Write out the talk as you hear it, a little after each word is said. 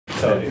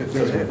So it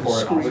says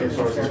report open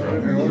sources.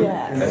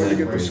 Yeah. In order to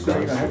get the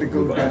screen, I had to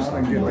go down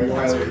and get the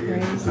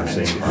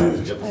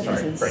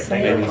Sorry, great.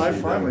 Thank And you. I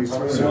finally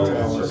threw it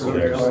out.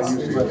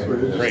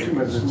 Great.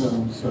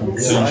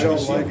 I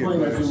don't like it,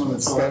 but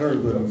it's better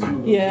than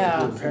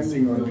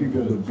depending on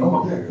people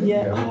that be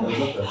there. Yeah.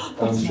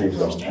 That's my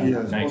first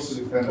time. Nice.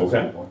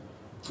 Okay.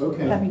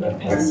 Having to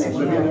pass it.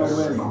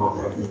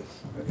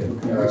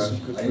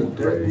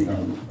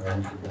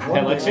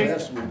 And Lexi?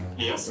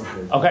 Yes.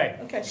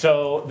 Okay.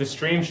 So the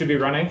stream should be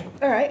running.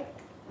 All right.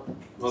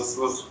 Let's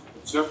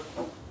check.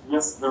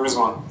 Yes, there is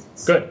one.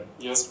 Good.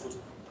 Yes, good.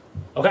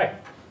 Okay.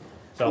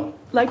 So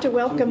I'd like to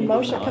welcome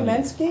Moshe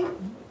Kamensky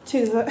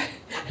to the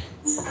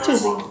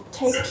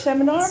TAPE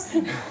seminar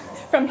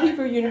from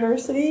Hebrew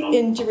University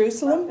in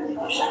Jerusalem.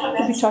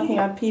 We'll be talking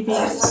on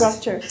PV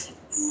structure.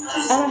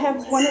 And I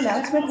have one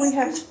announcement. We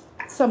have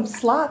some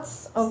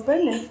slots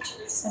open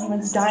if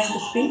anyone's dying to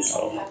speak.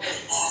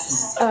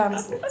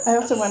 I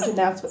also want to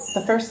announce that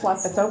the first slot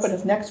that's open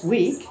is next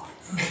week.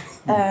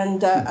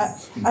 And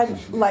I'd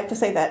like to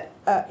say that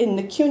in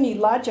the CUNY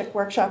Logic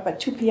workshop at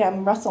 2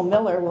 p.m., Russell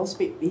Miller will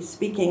be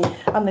speaking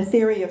on the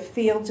theory of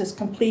fields is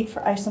complete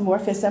for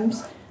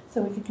isomorphisms.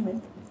 So we can come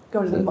in,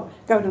 go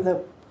to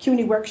the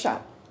CUNY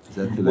workshop. Is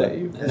that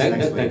today?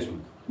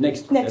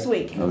 Next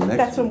week. Oh, next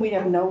That's when we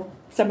have no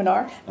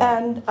seminar.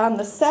 And on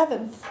the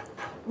 7th,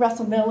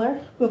 Russell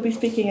Miller will be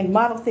speaking in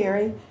model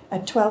theory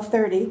at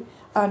 12:30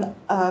 on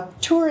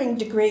Turing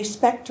degree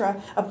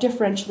spectra of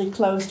differentially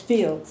closed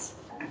fields.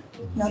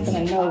 Not that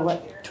I know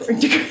what Turing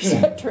degree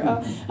spectra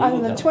are.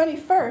 On the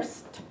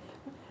 21st,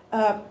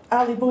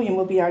 Ali Bouillon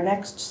will be our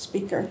next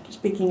speaker,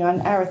 speaking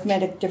on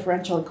arithmetic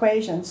differential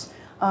equations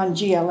on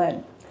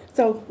GLN.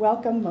 So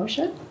welcome,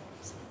 Moshe.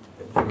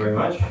 Thank you very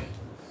much.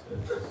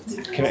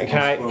 can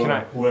I?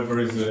 Whoever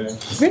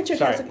is Richard,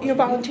 Sorry. you're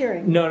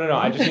volunteering. No.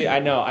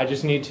 I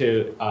just need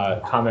to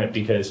comment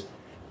because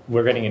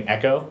we're getting an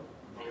echo.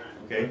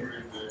 okay.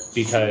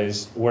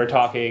 Because we're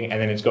talking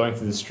and then it's going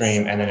through the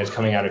stream and then it's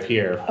coming out of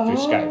here through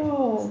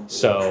Skype.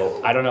 So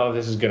I don't know if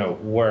this is going to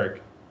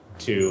work.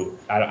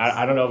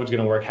 I don't know if it's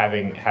going to work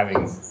having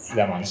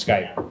them on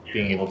Skype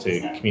being able to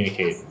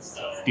communicate.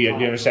 Do you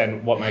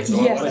understand what my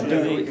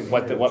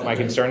what my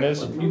concern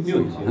is?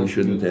 You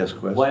shouldn't ask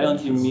questions. Why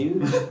don't you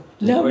mute?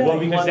 No. Well,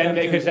 because then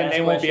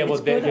they won't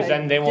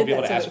be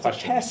able to ask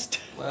questions. Test.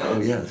 Oh,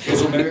 yes.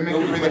 So maybe make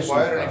it really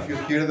quiet, and if you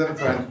hear them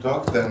trying to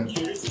talk, then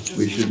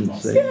We shouldn't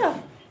say. Yeah.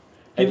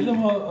 Give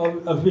them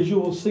a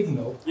visual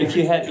signal, If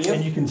you had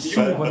and you can see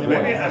when they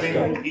want to ask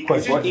a Is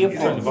question. Or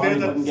earphones, it fair you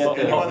that wouldn't get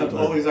the anyone at help.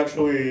 all is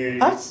actually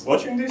Us?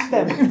 watching this?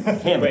 Them.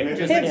 Him, Maybe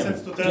just it makes him.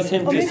 sense to tell Just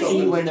him to this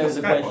see or when there's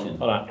a Skype. question.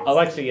 Hold on,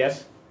 Alexa,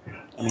 yes.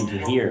 I mean, to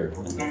hear.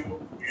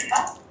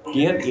 Do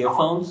you have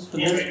earphones for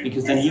this?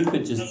 Because then you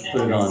could just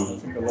put it on.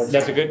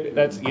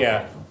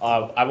 Yeah.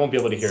 I won't be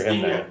able to hear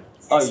him then.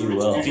 Oh, you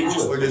will.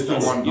 or just do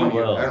one. You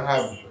will. I don't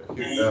have.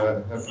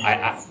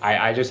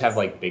 I just have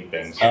like big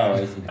things. Oh,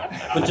 I see.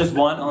 Put just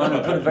one on,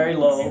 or put it very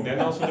low. Then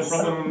also the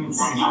problem,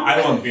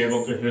 I won't be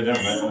able to hear them.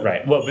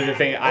 Right. Well, but the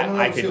thing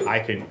I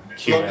could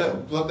cue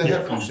it. Plug the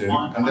headphones in,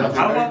 and then if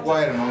they're very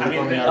quiet and only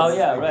coming out. Oh,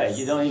 yeah, right.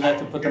 You don't even have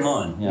to put them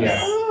on. Yeah.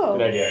 Oh.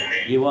 Good idea.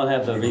 You won't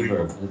have the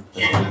reverb.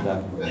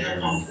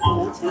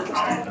 That's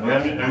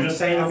exactly I'm just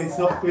saying that it's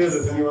not clear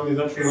that anyone is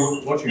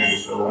actually watching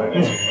this. So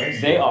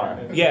They are.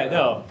 Yeah.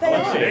 No. They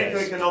Let's are. see.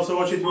 they can also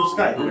watch it with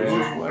Skype.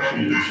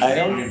 I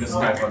don't.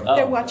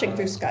 They're watching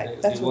through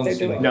Skype. That's what they're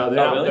doing. No, they're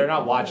Oh, not. really? They're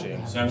not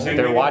watching. So I'm saying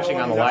They're maybe watching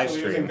no on one the is live actually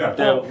stream. using that.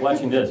 They're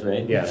watching this,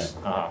 right? Yes.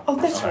 Oh,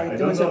 that's right. I There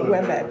don't was a know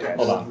web that address.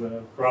 Hold on. there's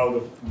a crowd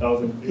of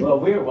 1,000 people. Well,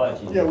 we're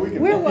watching. Yeah, we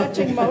can. We're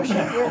watching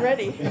Moshe. We're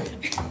ready.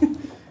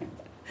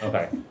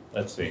 Okay.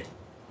 Let's see.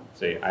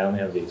 See, I only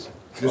have these.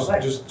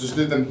 Just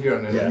leave them here,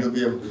 and then Yeah. you'll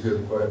be able to hear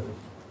them quietly.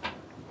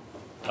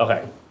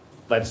 Okay.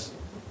 Let's.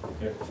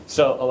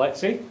 So,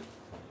 Alexei,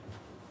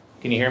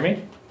 can you hear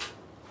me?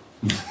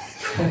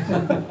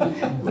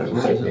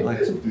 Where's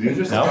Alexa? Did you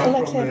just No? come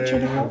Alexa, from have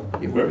you help?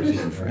 Where is he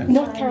in France?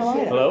 North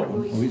Carolina. Hello?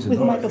 Oh, he's in With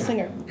North. Michael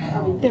Singer.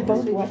 They're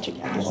both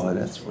watching us. Oh,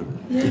 that's what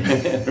it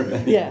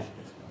is. Yeah.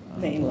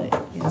 Mainly.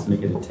 Let's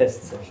make it a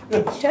test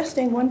session.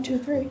 Testing 1, 2,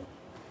 3.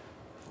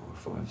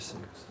 4, 5, 6.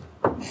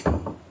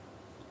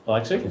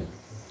 Alexei?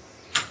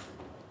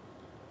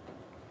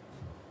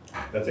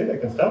 That's it, I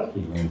can stop?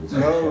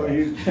 No,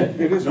 it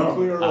isn't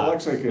clear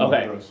Alexa can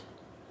okay. hear us.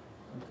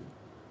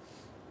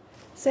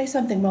 Say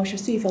something, Moshe.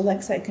 See if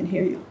Alexa can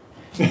hear you.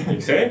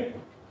 You say?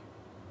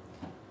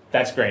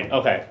 That's great.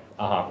 Okay.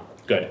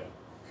 Good.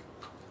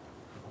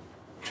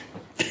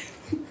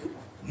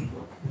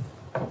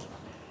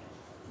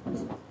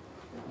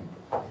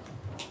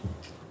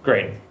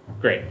 Great.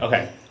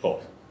 Okay.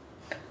 Cool.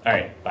 All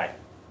right. Bye.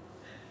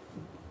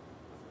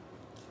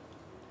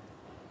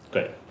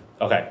 Good.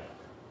 Okay.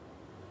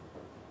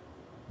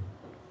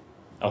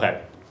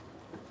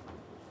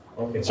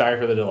 Sorry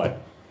for the delay.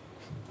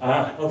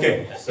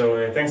 Okay,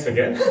 so thanks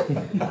again.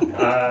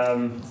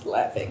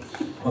 Laughing.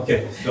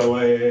 Okay, so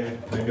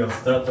maybe I'll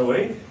start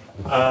away.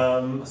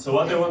 So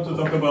what I want to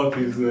talk about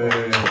is,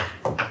 I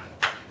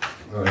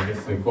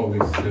guess I call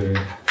this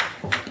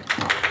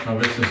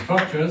vector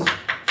structures.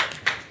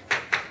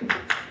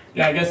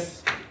 Yeah, I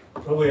guess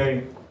probably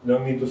I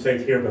don't need to say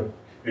it here, but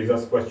please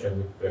ask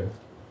questions if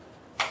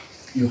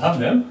you have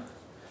them.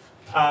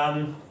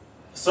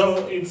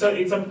 So it's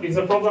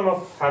a problem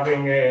of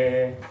having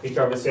a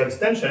Picard-Vessiot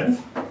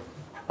extensions,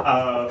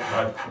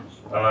 but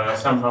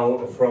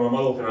somehow from a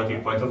model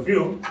theoretic point of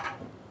view.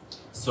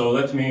 So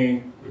let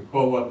me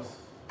recall what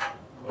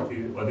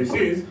this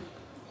is.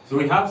 So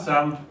we have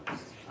some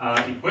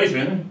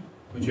equation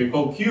which we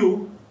call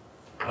Q,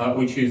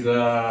 which is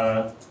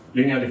a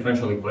linear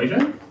differential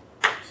equation.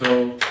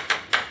 So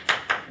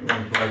we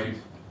want to write it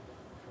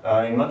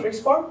in matrix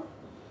form.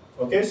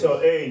 Okay,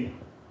 so A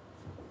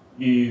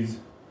is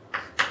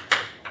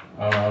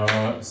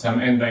some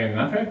n by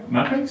n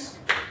matrix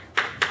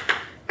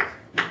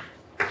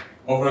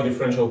over a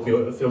differential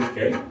field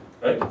K,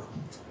 right?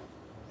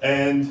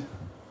 And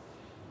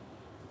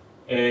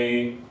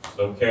A,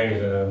 so K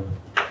is a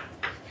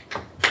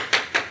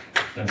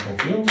differential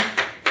field.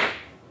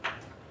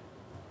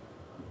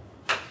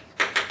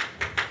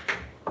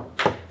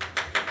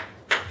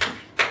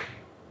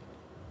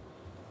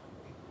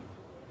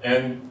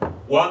 And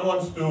one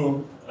wants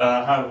to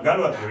have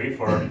Galois theory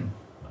for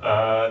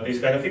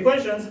these kind of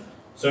equations.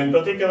 So in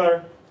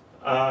particular,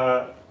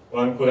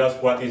 one could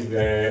ask what is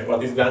the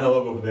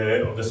analog of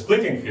the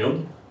splitting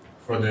field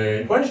for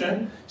the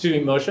equation. Excuse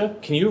me,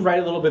 Moshe, can you write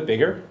a little bit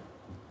bigger?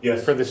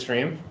 Yes. For the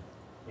stream?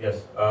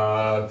 Yes.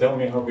 Tell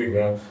me how big.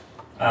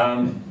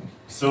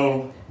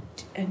 So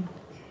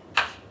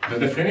the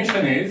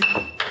definition is.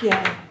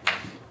 Yeah.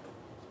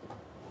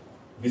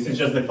 This is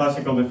just the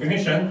classical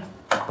definition.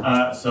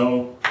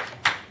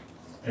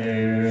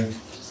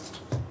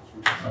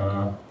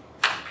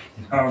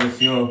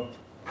 Picard-Vessiot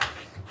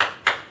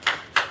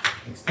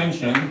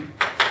extension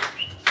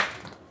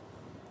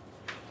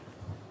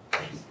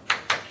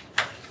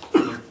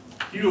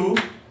Q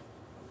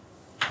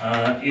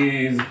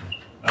is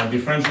a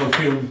differential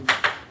field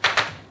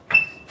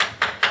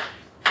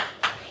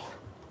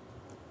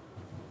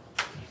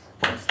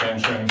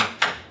extension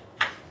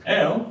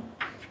L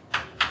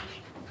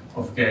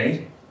of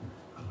K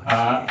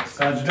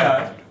such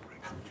that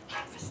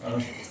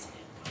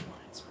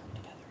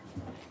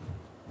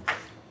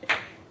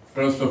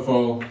first of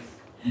all,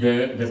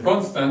 the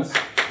constants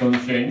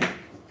don't change,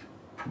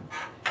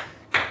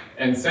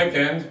 and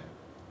second,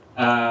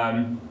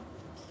 L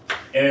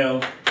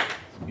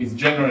is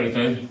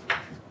generated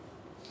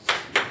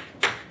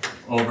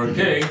over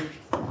K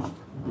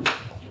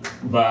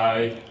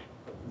by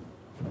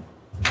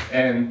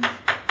n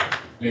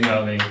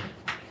linearly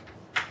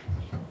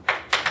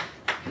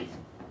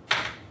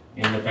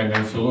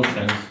independent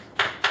solutions,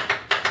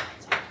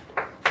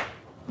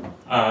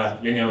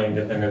 linearly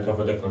independent of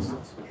the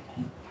constants.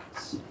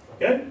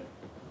 Okay.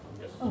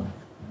 Yes. Oh,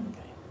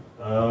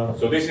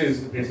 So this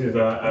is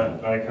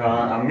like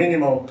a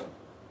minimal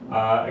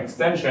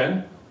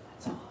extension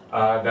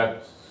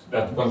that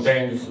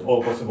contains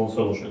all possible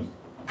solutions.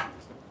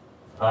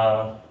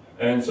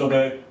 And so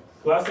the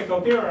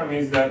classical theorem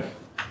is that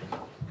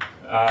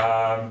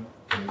I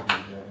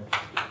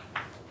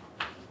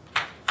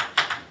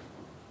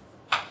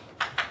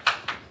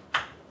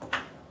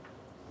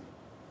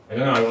don't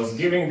know, I was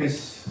giving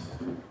this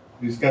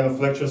kind of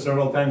lecture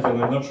several times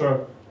and I'm not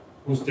sure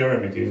whose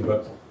theorem it is,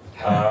 but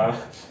I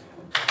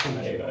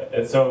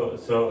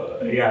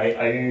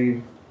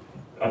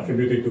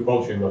attribute it to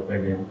Colchin, but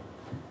maybe not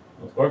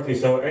correctly.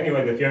 So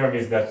anyway, the theorem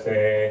is that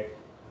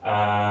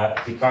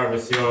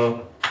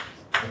Picard-Vessiot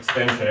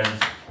extensions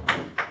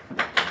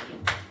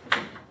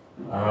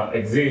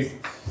exist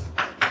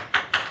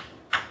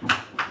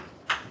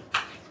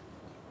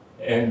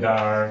and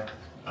are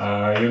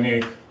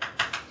unique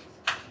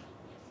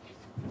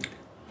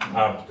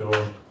up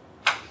to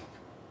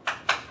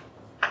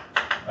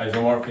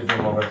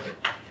isomorphism over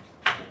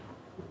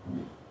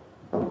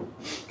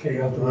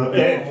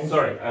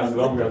sorry, as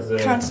long as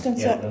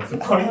Constants. yeah, that's the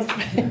point.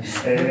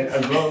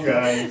 As long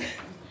as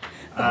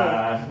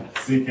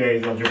CK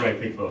is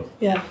algebraically closed.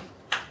 Yeah.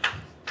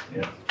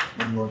 Yeah.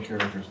 And more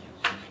characters.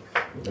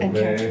 And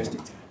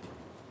characteristics.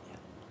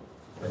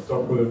 The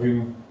talk would have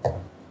been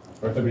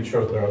quite a bit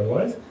shorter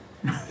otherwise.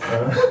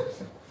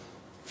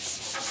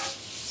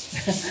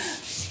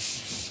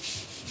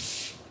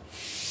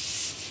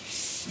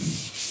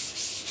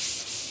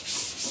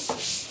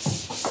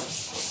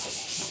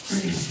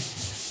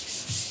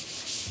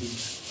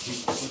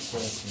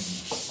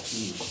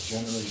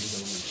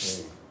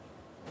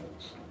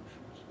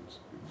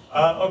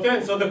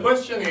 Okay, so the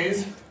question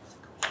is,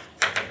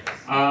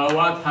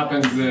 what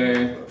happens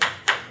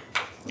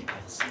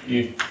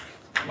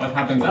what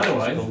happens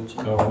otherwise?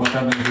 So what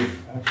happens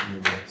if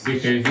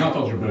CK is not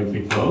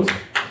algebraically closed?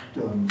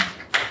 He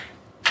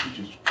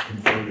just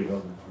converted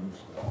other things.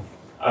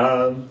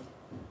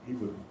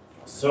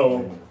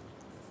 So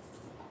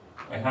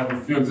I have a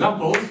few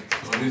examples.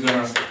 So these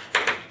are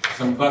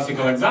some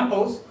classical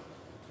examples.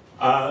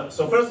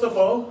 So first of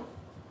all,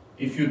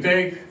 if you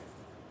take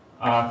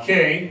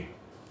K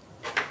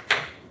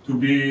to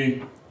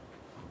be,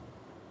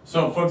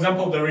 so for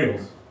example, the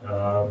reals.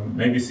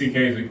 maybe ck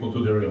is equal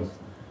to the reals.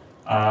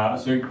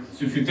 So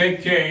if you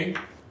take k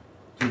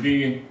to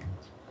be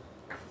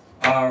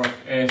r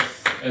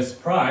of s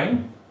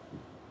prime,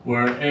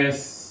 where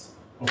s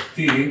of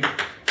t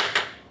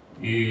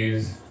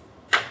is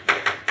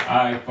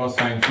I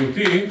cosine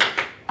 2t,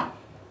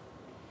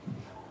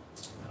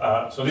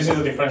 so this is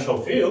a differential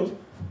field,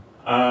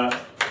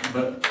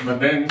 but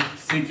then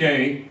ck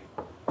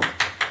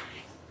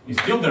is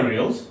still the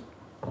reals,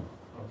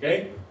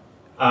 okay?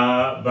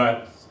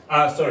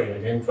 Sorry, I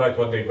didn't write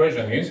what the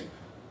equation is.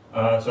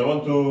 So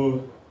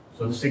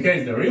the ck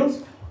is the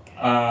reals,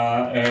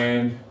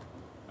 and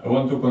I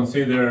want to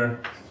consider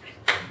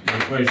the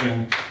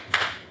equation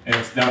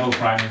x double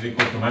prime is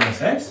equal to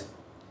minus x.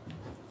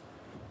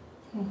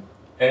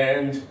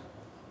 And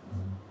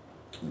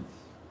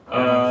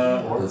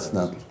That's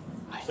not.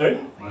 sorry?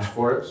 Minus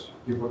 4x?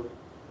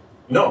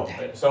 No.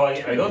 So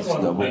I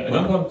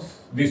don't want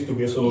this to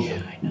be a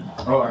solution.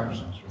 Oh, I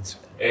understand.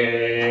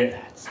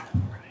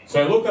 So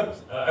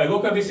I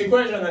look at this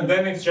equation, and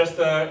then it's just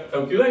a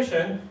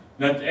calculation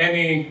that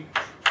any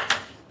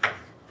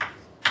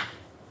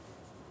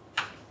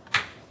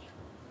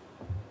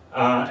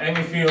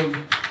field,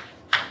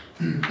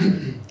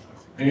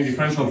 any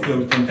differential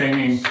field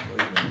containing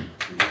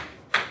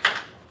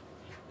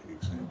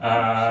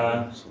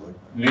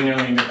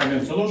linearly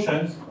independent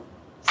solutions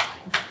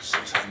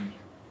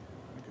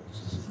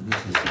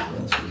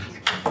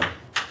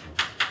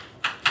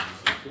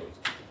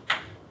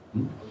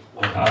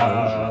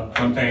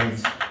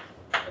contains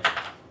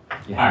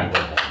I.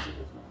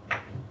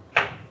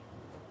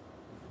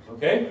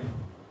 Okay,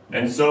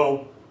 and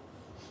so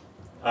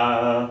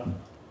I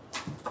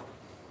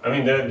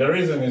mean the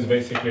reason is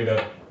basically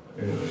that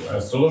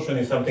a solution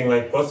is something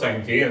like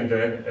cosine t, and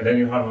then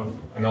you have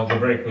an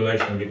algebraic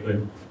relation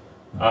between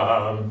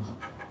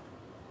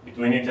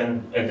it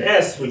and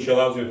s, which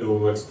allows you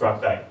to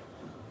extract I.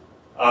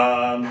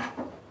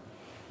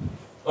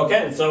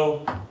 Okay, and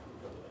so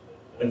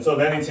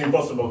then it's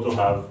impossible to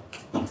have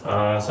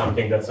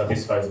something that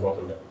satisfies both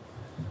of them.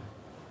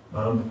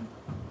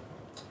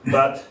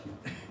 But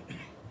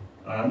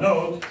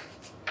note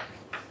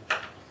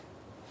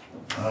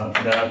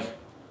that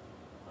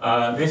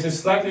this is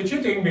slightly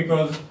cheating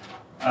because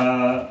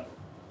I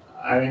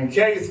mean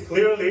k is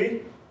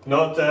clearly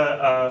not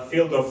a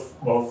field of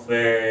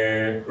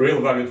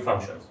real valued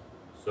functions.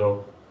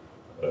 So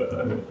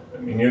I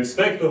mean you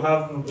expect to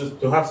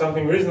have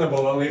something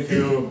reasonable only if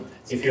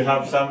you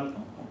have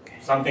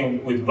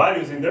something with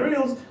values in the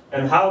reals.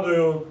 And how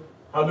do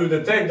you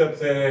detect that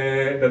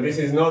this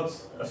is not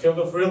a field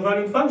of real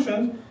valued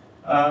functions?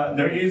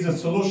 There is a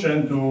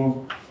solution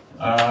to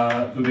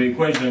the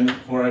equation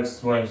 4x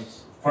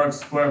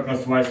squared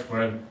plus y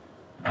squared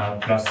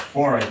plus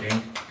 4, I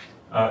think,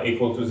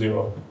 equal to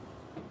 0.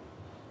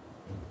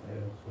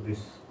 So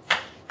this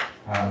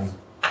has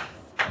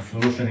a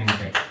solution in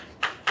K.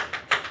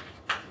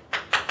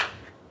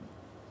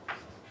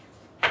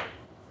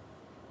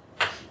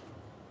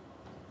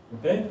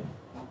 Okay?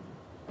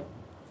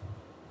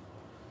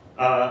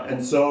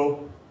 And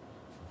so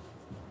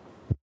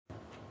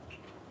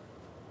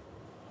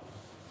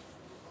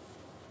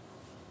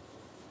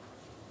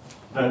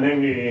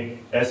namely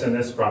S and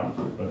S prime.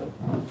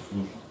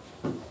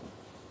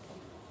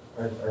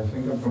 I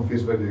think I'm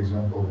confused by the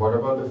example. What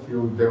about the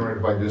field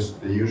generated by this,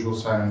 the usual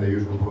sine and the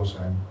usual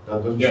cosine?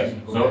 That doesn't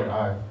seem to contain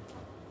I.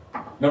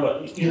 No,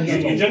 but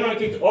you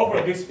generate it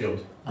over this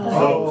field.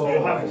 So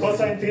you have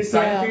cosine t,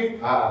 sine t,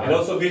 and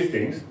also these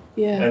things.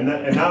 Yeah.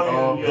 And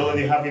now you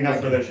already have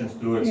enough relations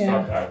to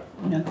extract I.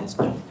 No, this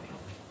don't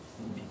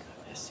be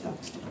Picard-Vessiot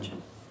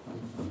extension.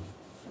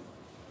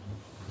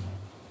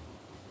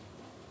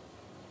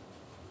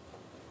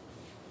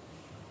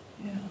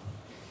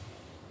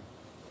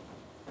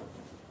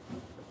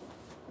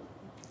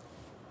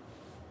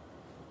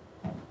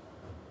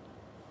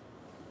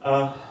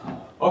 Yeah.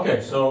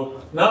 Okay, so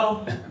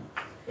now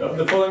you have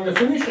the following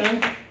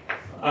definition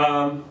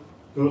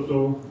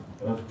to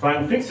try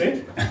and fix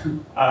it,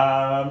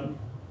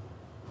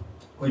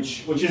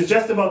 which is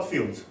just about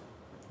fields.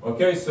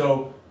 Okay,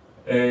 so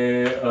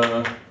a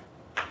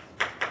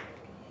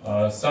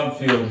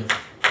subfield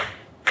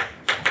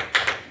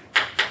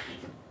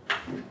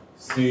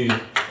C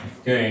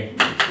of K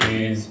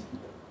is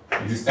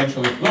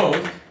existentially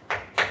closed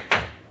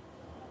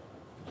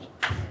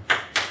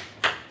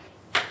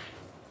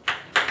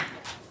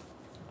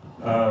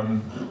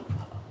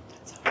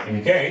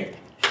in K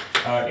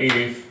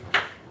if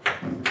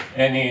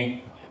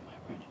any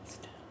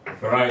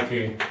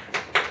variety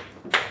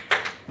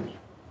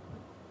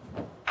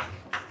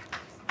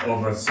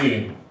over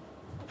C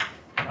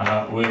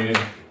with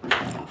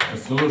a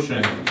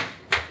solution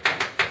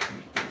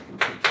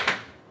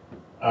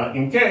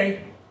in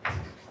K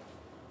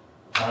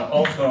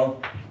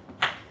also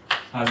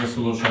has a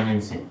solution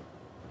in C.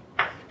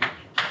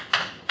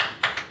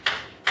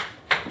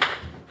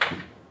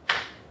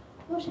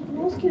 Moshe, can I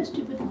ask you a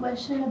stupid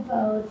question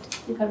about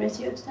the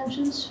Picard-Vessiot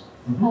extensions?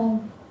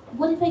 Mm-hmm.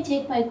 What if I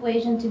take my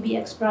equation to be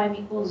x prime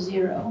equals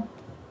 0?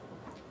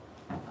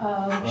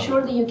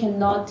 Surely you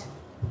cannot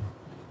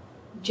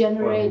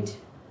generate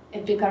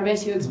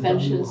Picard-Vessiot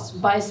expansions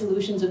by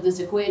solutions of this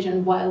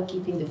equation while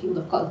keeping the field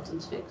of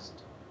constants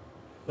fixed.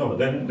 No,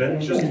 then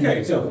just K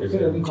itself is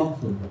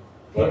constant.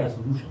 Oh,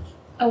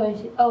 I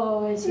see.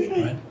 Oh, I see.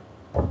 Right.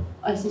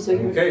 I see. So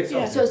you're, K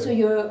itself. so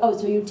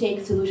you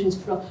take solutions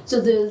from.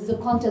 So the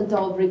content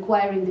of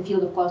requiring the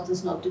field of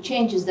constants not to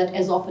change is that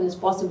as often as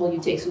possible you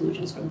take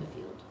solutions from the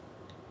field.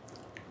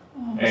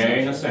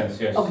 In a sense,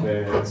 yes.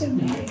 Okay.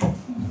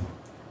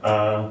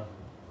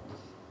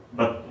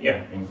 But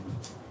yeah.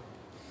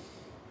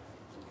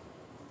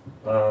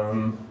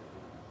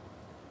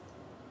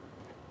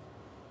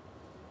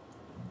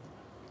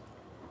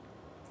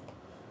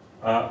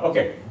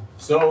 Okay,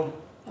 so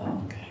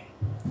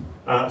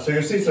so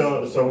you see,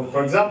 so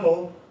for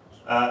example,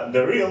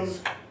 the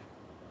reals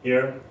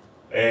here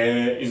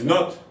is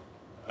not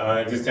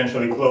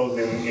existentially closed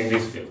in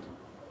this field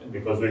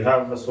because we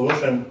have a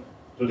solution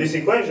to this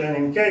equation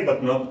in K,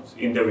 but not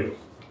in the reals.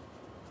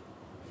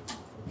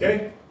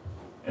 Okay,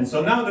 and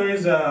so now there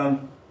is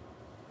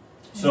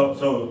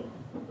so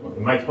we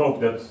might hope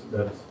that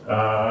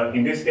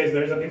in this case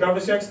there is a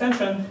Picard-Vessiot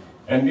extension,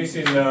 and this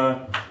is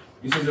a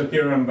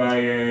theorem by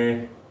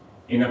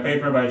in a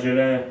paper by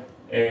Gillet,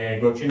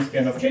 Gochinsky,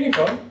 and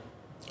Ovchinnikov.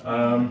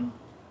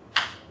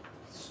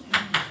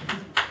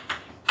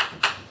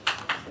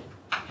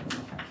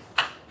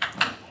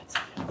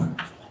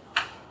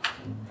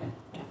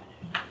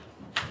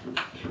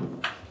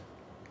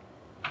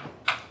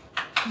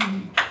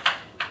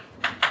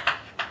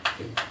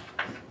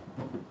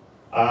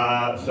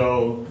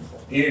 So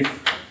if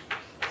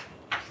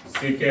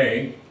CK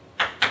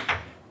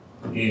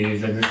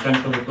is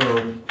existentially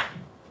closed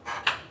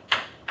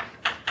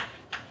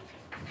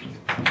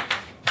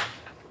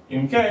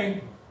in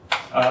K,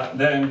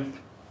 then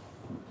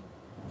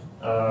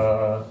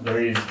there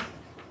is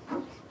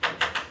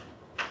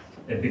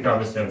a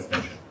Picard-Vessiot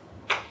extension.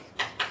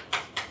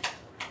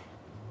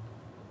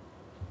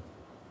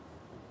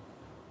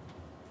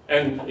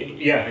 And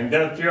yeah, and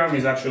that theorem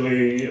is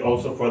actually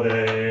also for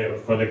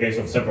the case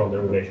of several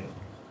derivations.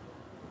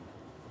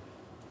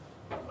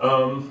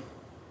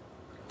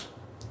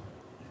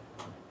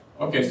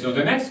 Okay, so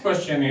the next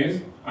question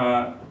is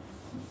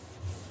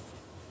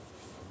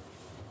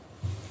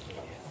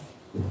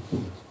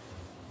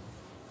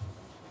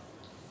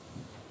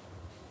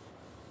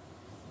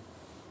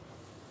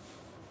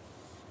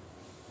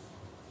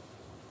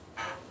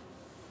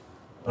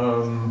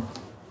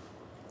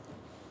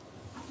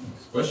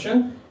next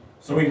question.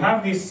 So we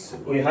have this.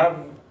 We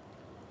have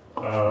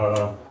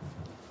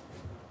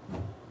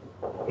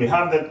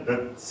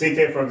that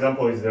CK, for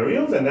example, is the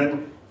reals, and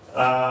then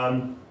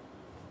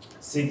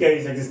CK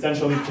is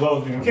existentially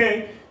closed in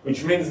K,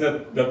 which means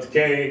that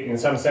K, in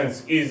some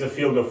sense, is a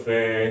field of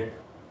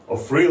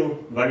real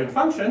valued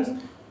functions.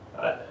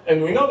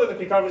 And we know that the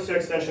Picard-Vessiot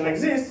extension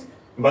exists,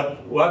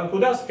 but one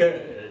could ask,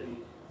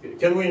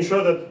 can we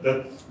ensure that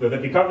the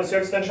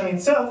Picard-Vessiot extension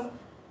itself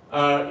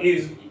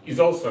is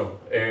also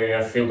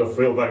a field of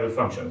real valued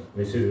functions?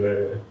 This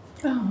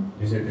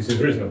is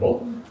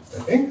reasonable, I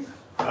think.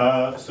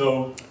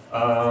 So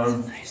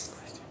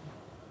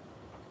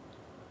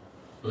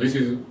this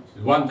is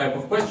one type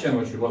of question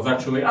which was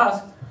actually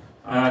asked: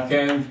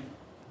 can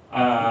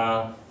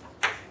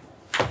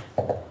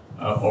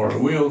or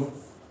will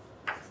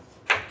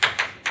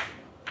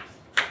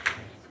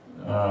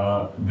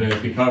the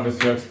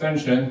Picard-Vessiot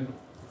extension?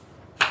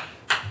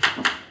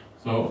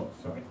 So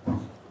sorry,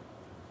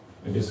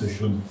 I guess I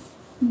should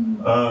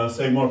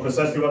say more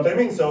precisely what I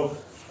mean. So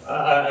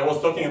I was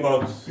talking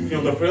about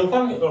field of real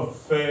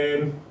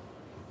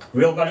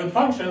valued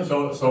functions.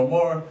 So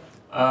more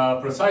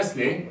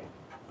precisely,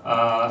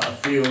 a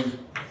field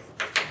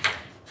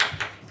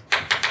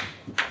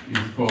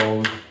is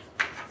called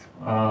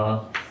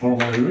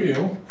formally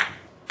real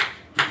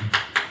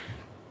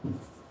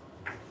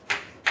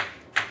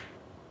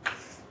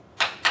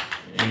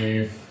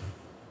if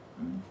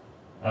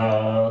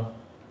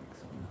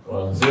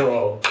well,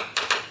 0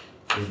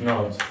 is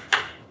not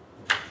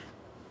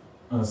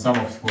a sum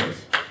of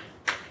squares,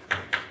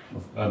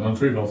 a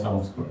non-trivial sum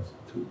of squares.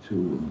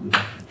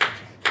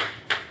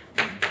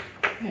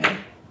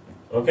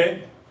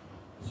 Okay,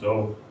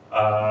 so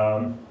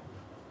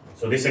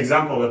so this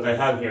example that I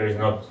had here is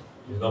not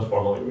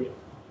formally real,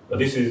 but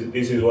this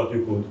is what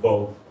you could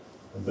call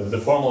the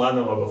formal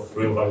analog of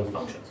real valued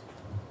functions.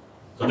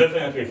 So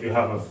definitely, if you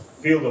have a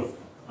field of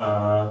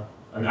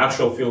an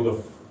actual field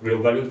of real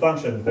valued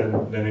functions,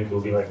 then it will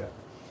be like that.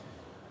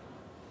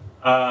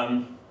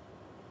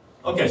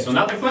 Okay, so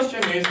now the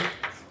question is,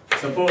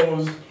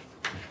 suppose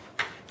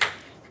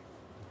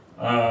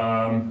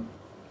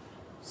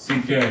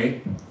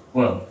CK,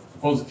 well,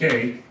 suppose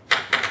K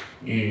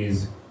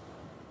is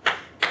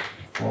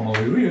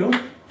formally real,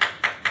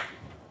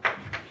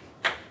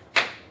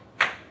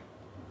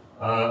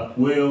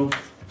 will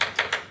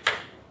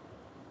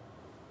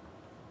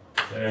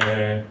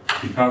the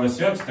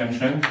Picard-Vessiot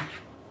extension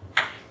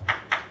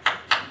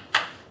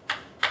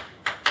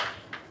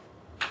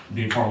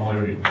be formally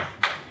real?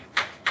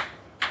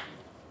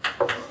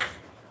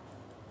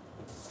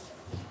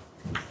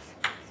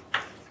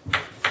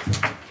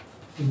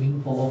 You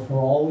mean for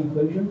all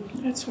equations?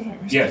 That's what I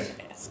was Yes. going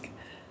to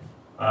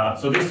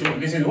ask. So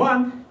this is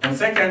one. And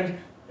second,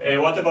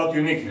 what about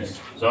uniqueness?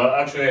 So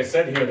actually I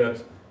said here that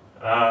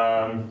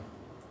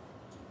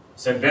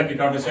said that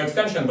Picard-Vessiot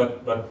extension,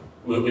 but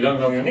we don't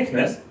know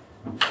uniqueness.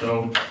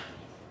 So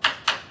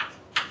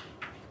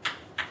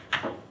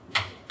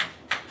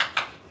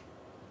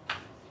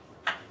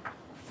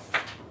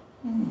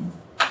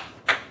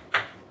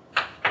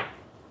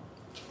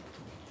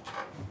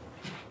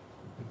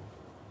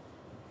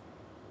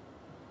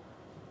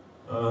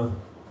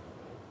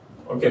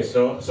okay,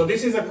 so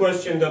this is a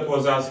question that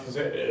was asked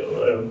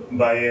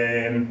by,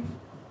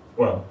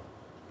 well,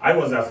 I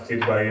was asked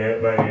it by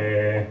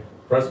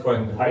Presco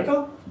and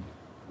Heikel,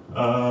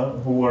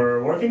 who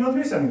were working on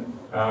this, and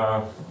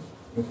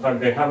in fact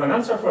they have an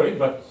answer for it,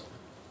 but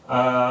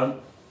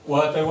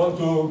what I want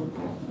to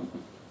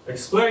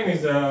explain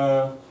is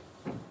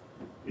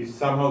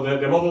somehow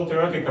the model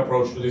theoretic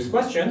approach to these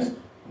questions,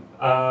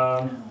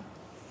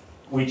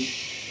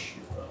 which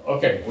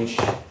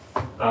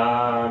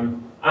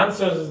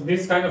answers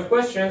these kind of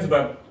questions,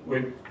 but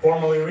with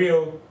formally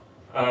real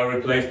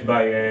replaced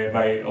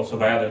by also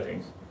by other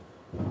things.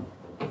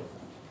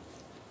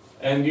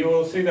 And you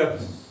will see that,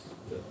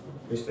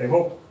 at least I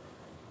hope,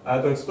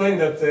 to explain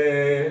that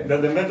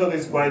that the method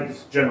is quite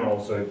general.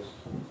 So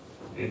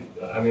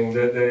I mean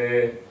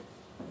the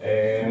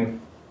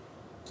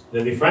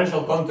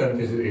differential content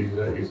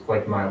is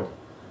quite mild.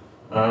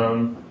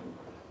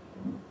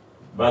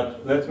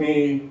 But let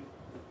me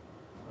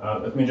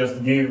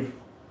just give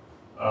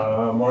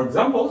more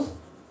examples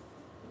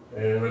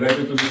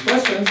related to these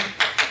questions.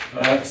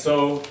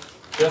 So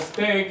just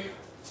take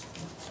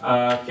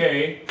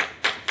k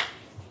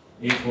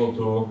equal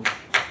to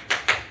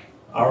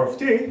r of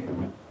t.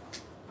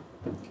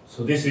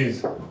 So this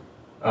is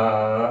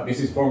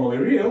formally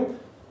real,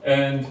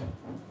 and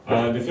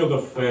the field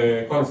of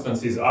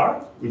constants is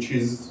R, which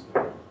is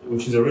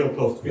a real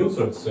closed field,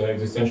 so it's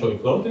existentially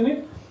closed in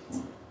it.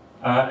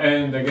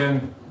 And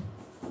again,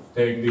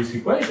 take this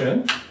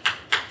equation.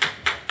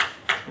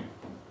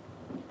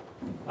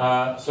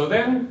 So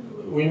then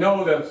we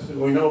know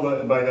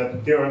by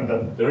that theorem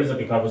that there is a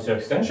Picard-Vessiot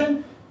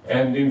extension,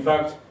 and in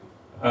fact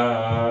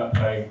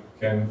I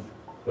can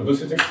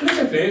produce it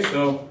explicitly.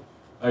 So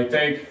I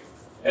take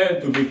L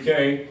to be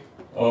k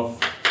of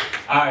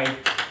I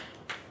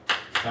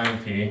sine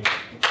t,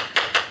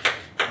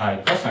 I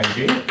cosine t.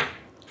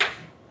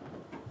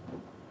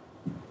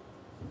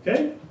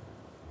 Okay.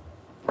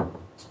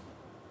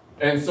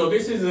 And so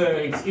this is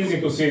it's easy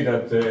to see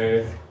that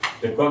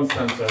the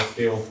constants are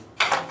still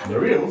the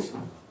reals,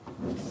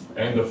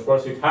 and of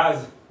course it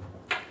has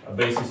a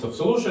basis of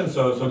solution.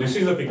 So this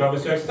is a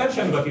Picard-Vessiot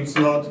extension, but it's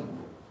not.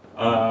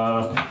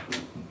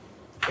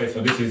 Okay,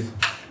 so this is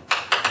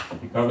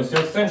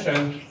Picard-Vessiot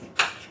extension,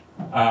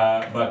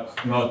 but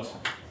not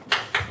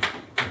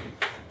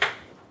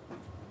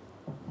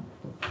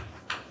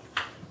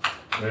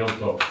real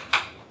close.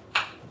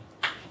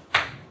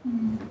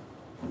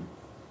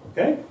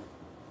 Okay,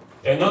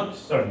 and not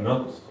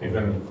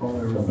even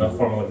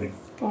formally.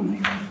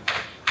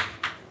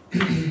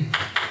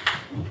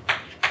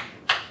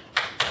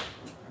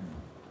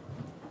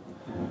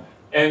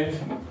 And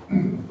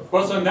of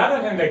course, on the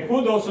other hand, I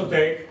could also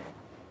take,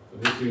 so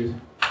this is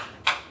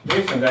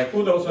this, and I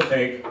could also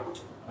take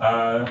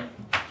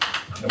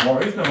the more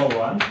reasonable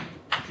one,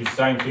 which is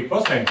sine t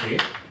cosine t.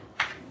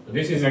 So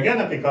this is again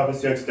a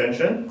Picard-Vessiot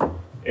extension,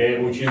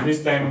 which is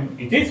this time,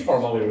 it is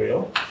formally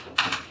real.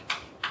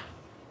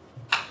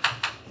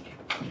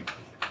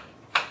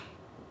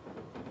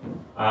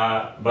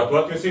 But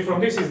what you see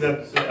from this is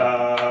that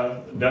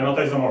they're not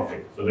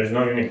isomorphic, so there's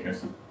no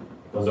uniqueness,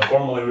 because a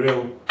formally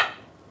real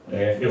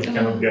field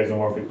cannot be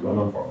isomorphic to a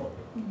non-formal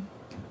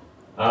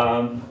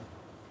field.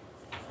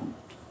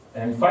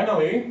 And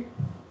finally,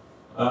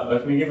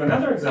 let me give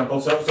another example.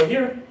 So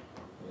here,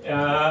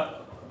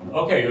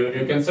 okay,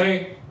 you can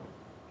say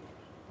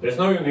there's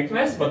no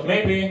uniqueness, but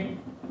maybe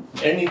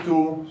any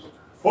two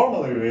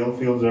formally real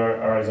fields are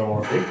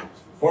isomorphic.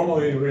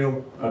 Formally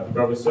real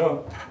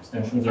Picard-Vessiot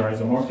extensions are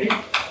isomorphic.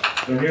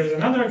 So here's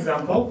another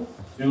example.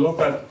 You look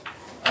at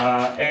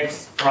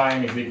x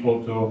prime is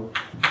equal to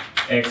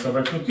x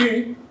over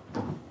 2t.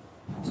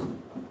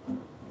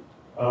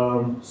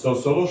 So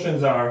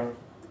solutions are,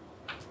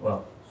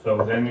 well,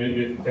 so then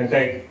you can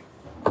take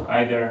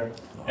either,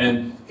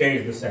 and k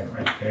is the same,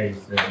 right? K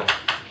is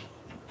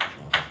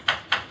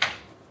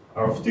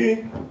r of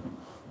t.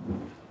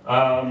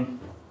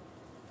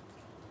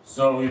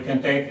 So you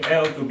can take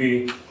L to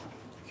be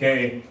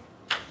k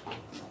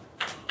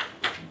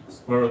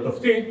square root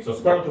of t. So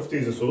square root of t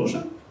is a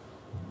solution.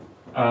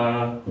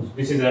 So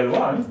this is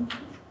L1,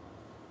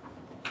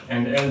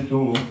 and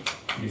L2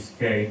 is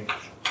k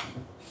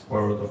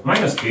square root of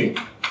minus t.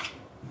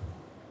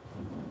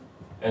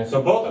 And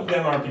so both of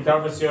them are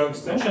Picard-Vessiot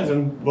extensions,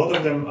 and both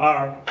of them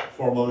are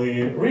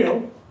formally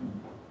real,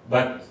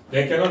 but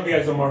they cannot be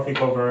isomorphic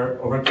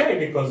over k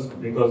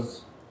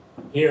because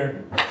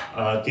here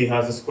t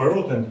has a square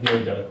root, and here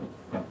the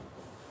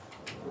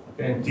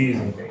and t is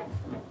in k.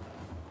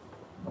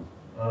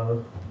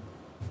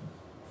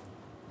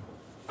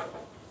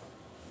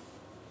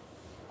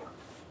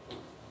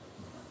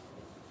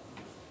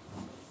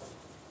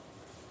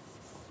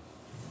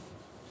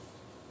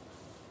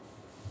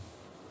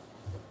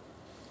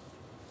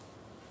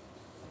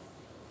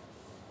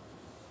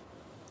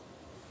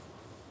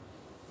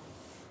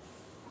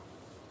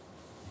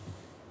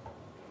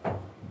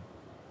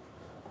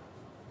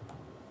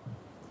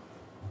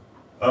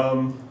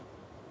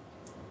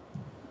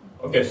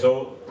 Okay,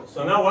 so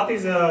now what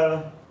is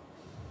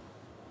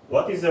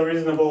a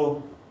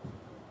reasonable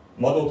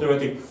model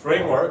theoretic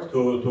framework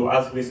to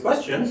ask these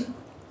questions?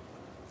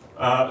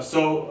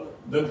 So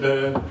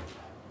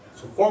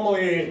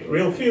formally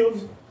real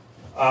fields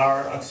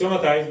are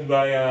axiomatized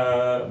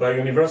by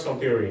universal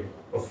theory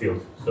of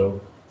fields.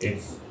 So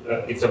it's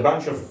a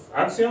bunch of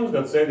axioms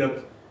that say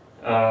that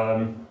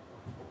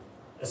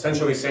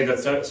essentially say that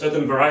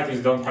certain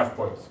varieties don't have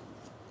points.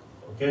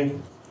 Okay,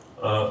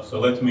 so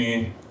let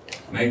me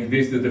make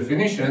this the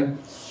definition.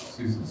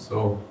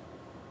 So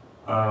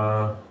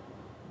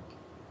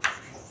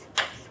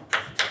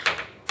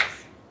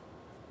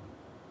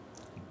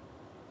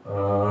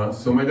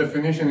so my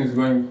definition is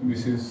going.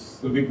 This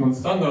is a bit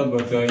non-standard,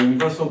 but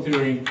universal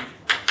theory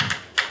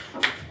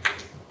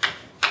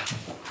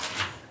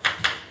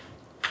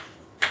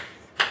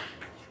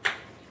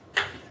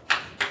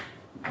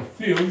of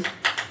fields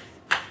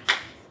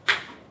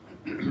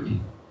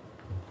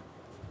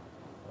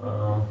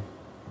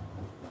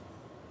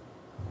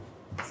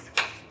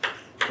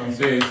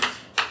consists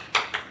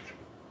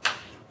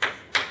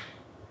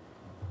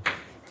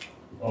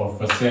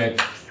of a set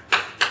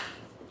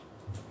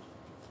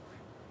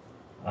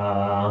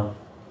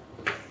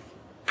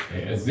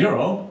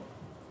S0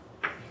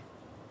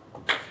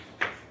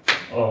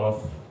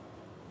 of,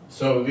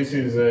 so this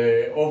is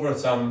over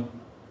some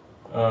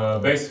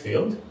base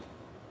field,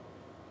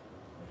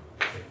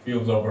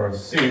 fields over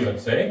C,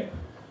 let's say.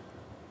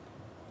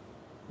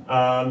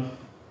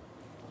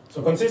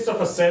 So consists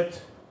of a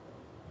set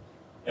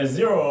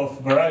S0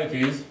 of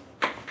varieties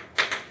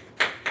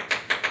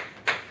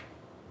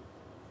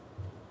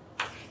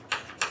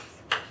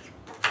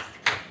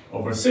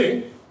over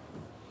C,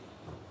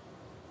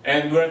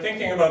 and we're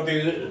thinking about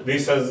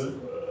this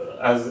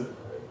as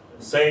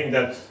saying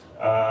that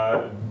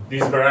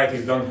these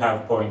varieties don't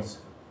have points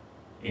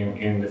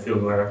in the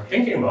field we're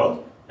thinking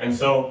about, and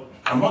so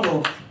a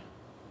model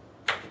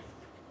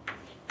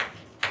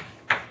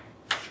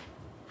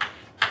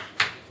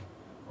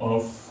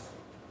of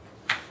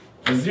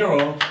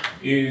S0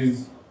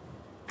 is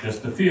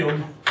just a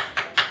field.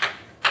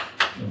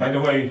 And by the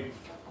way,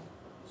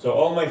 so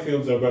all my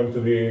fields are going to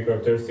be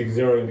characteristic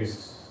 0 in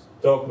this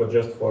talk, but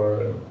just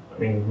for, I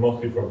mean,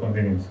 mostly for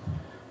convenience.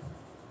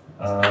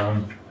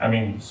 I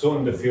mean,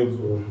 soon the fields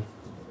will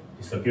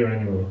disappear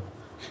anyway.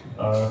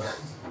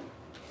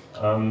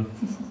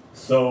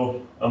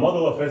 So a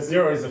model of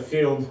S0 is a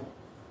field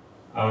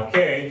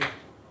K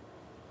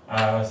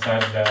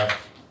such that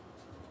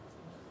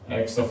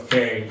x of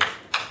k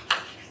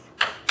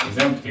is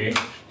empty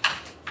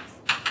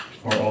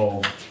for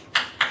all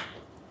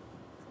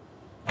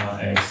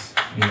x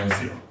in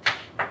S0.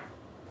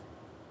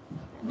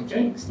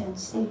 K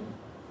extends C.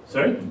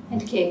 Sorry?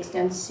 And K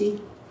extends C.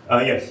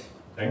 Yes,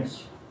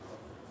 thanks.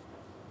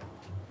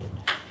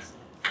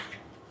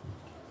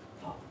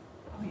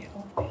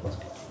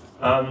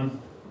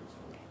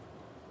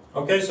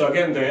 Okay, so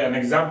again, an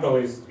example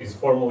is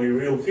formally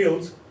real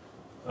fields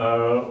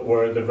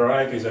where the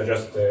varieties are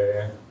just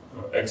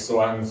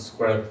x1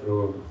 squared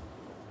through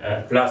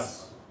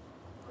plus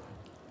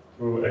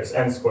through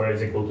xn squared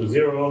is equal to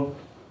 0,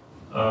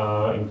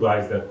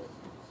 implies that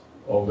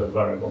all the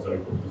variables are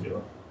equal to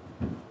 0.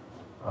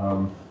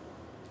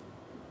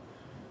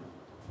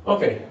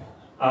 Okay.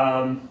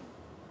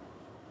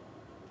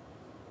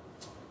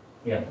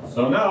 Yeah,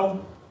 so now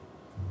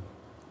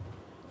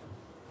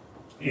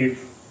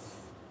if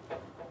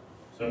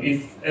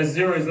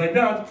S0 is like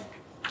that,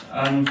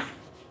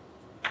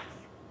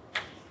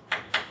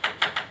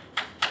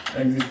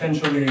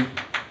 existentially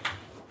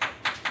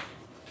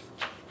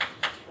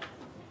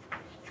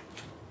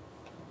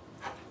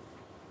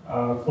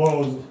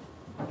closed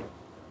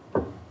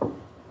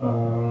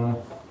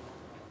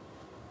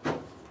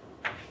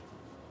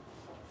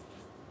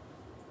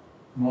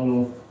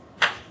model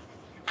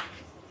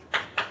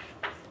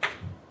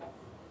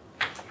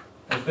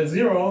of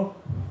S0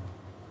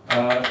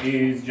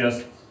 is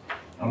just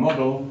a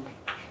model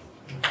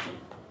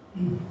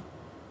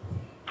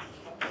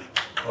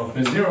of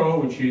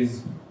S0 which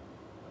is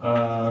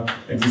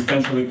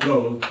existentially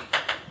closed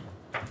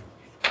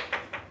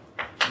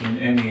in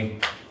any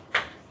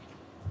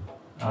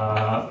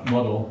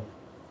model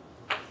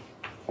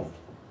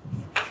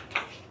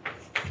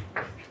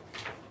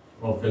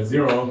of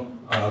S0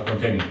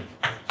 containing.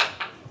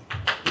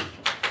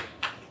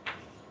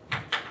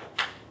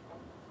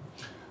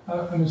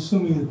 I'm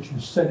assuming that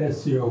your set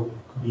S0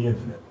 could be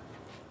infinite.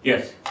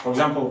 Yes. For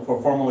example,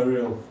 for formally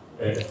real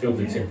fields,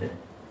 it's infinite.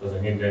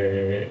 Doesn't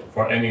need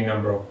for any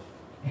number of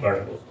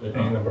variables,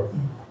 any number.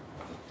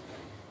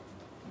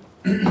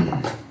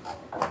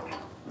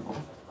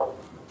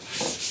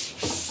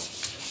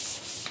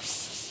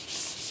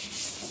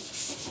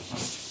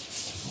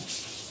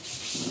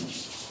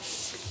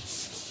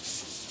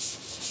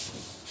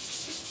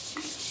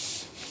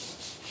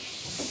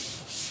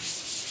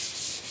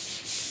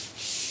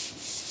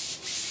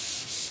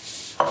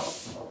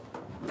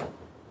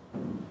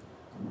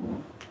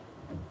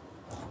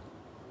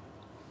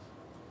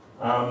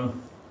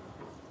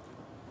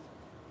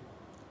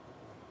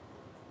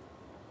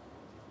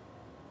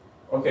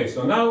 Okay,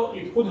 so now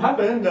it could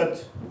happen that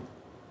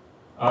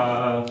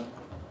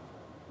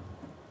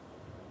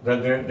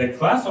that the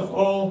class of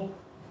all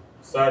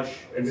such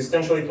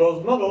existentially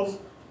closed models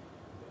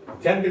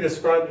can be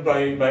described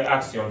by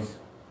axioms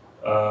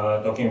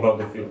talking about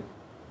the field.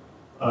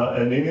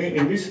 And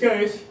in this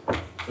case,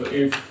 so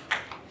if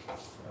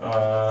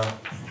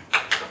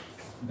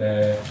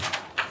the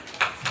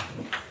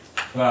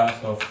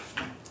class of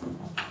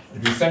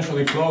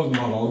existentially closed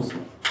models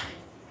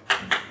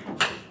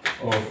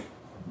of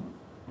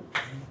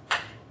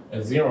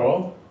a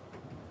zero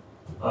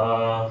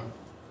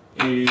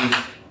is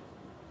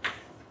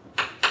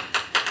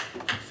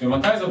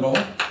axiomatizable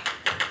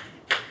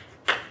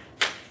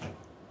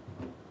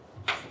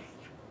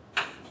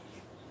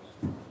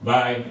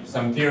by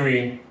some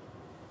theory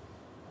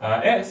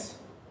S,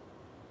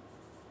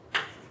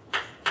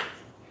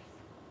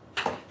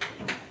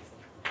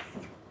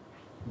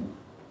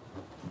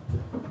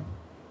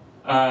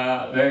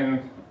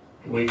 then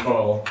we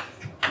call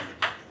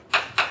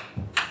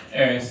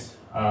S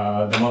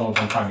the model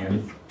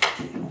companion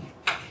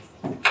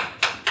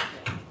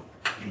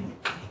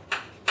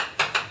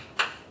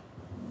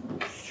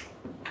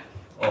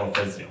of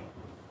S0.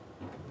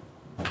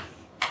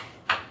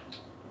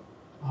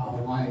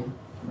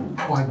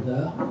 Why the?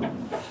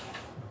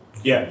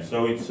 Yeah,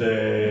 so it's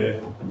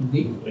a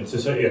Unique? it's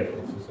essentially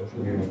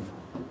unique.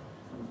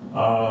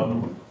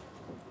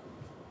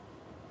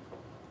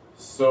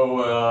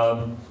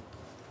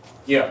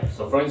 Yeah,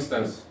 so for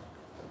instance,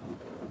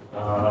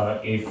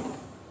 if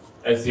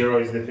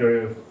S0 is the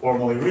theory of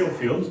formally real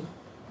fields,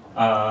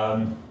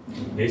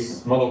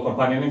 this model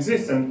companion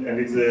exists, and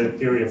it's a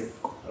theory of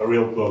a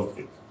real closed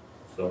field.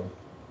 So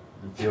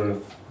the theory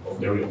of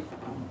the real.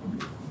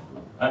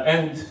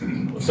 And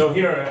so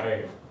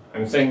here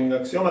I'm saying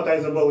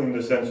axiomatizable in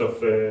the sense of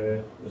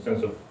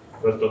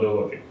first order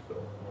logic. So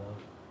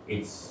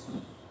it's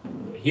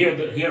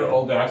here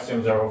all the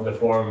axioms are of the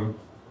form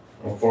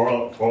for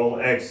all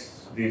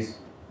x this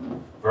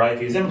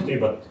variety is empty,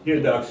 but here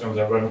the axioms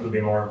are going to be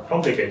more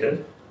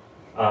complicated.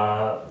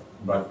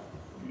 But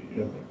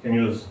you can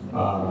use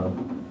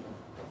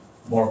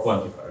more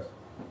quantifiers.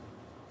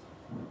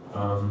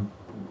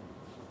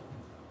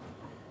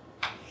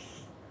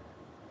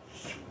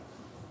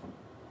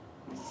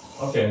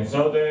 Okay,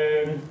 so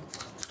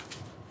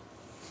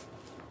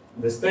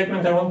the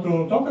statement I want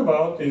to talk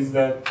about is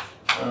that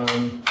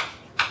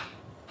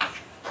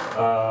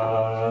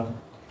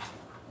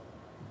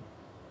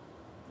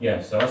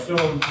yeah, so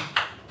assume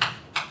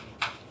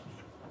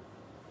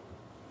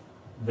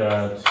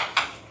that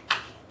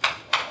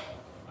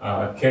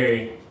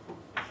K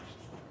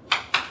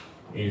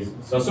is,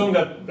 so assume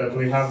that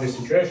we have this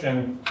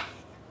situation,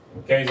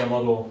 K is a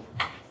model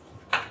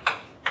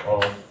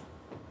of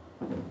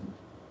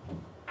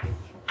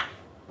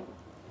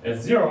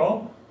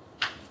S0,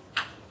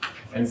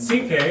 and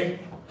CK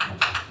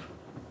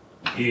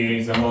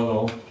is a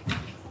model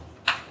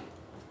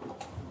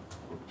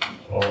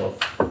of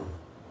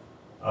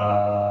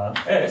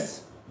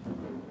S,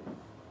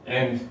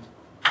 and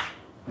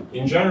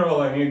in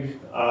general I need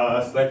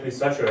slightly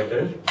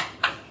saturated,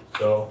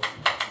 so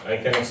I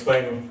can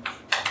explain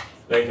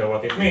later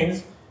what it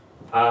means,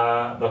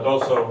 but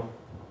also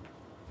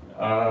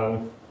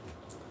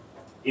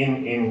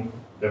in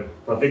the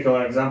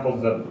particular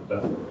examples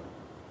that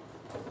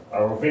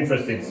are of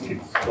interest,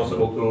 it's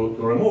possible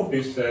to remove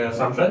this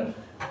assumption.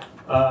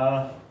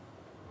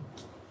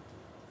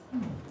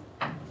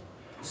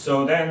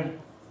 So then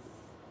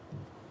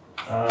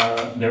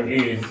there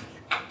is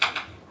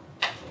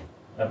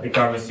a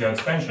Picard-Vessiot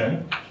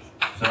expansion.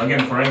 So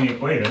again, for any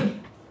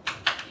equation,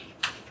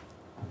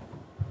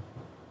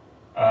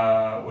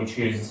 which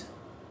is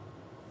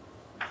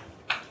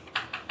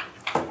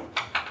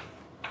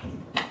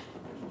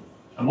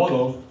a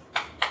model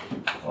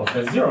of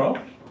S0,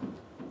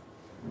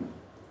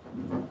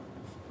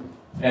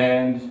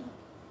 and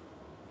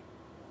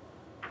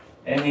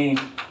any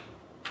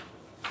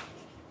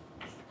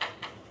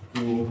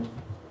two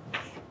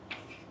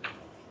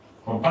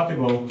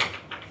compatible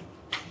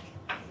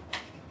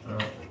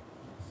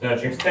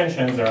such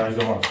extensions are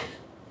isomorphic.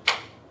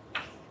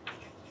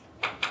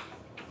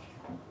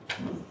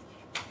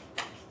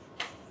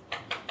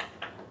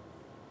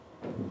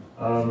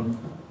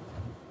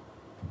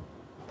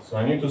 So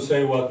I need to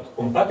say what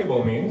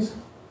compatible means.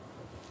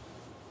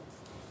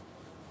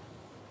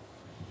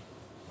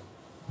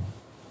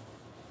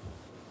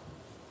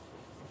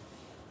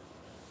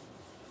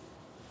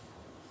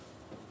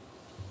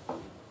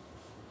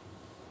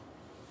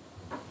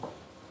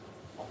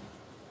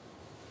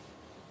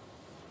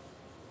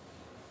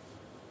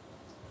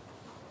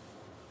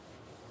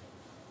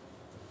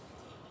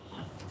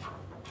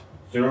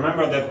 So you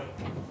remember that,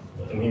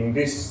 I mean,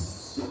 this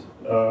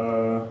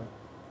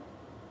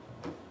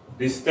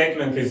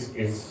statement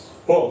is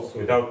false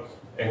without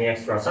any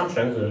extra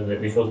assumptions.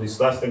 This was this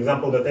last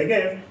example that I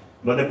gave,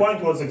 but the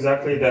point was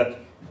exactly that.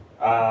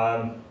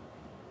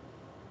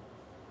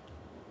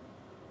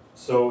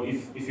 So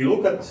if you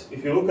look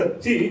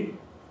at T,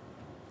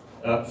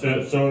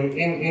 so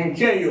in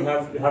K you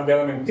have the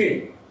element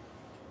T,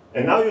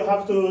 And now you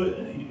have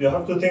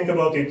to think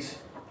about it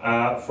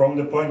from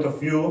the point of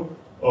view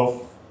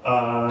of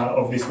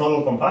this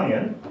model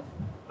companion,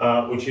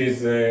 which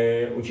is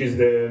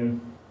the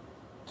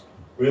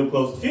real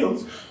closed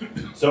fields.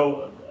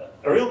 So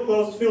a real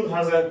closed field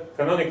has a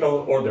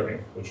canonical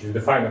ordering, which is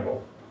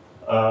definable,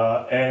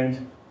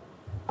 and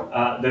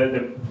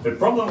the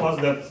problem was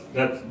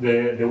that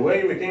the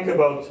way we think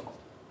about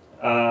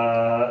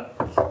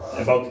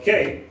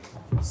K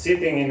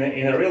sitting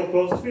in a real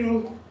closed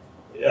field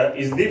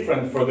is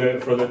different for the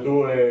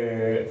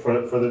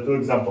two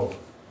examples,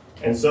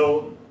 and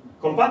so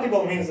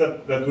compatible means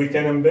that we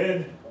can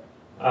embed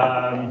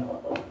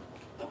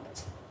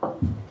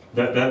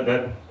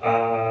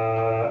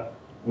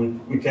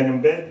we can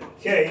embed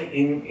K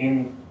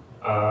in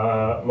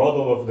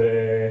model of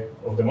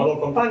the model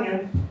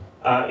companion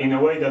in a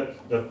way that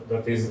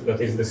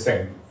is the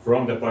same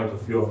from the point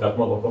of view of that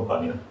model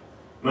companion.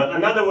 But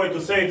another way to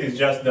say it is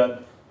just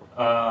that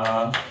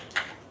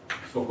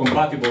so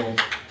compatible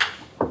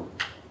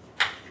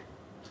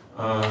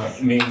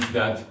means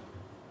that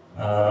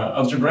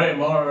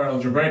more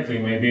algebraically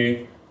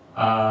maybe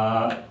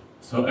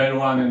so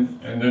L1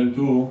 and L2,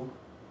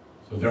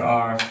 so there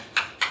are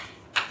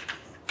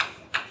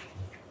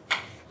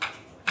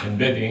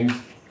embeddings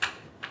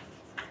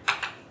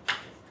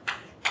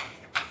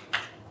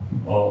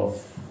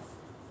of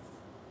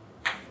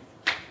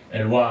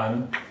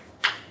L1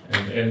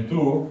 and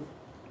L2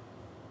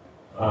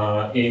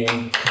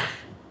 in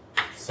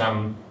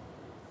some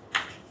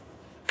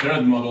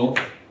third model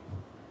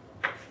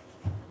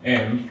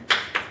M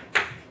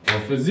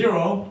of a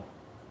 0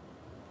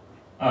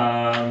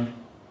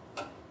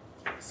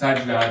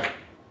 such that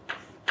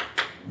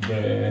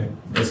the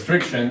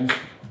restrictions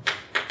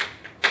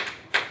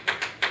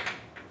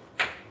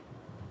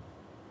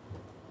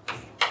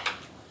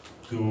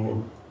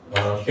to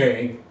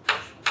K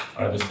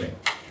are the same.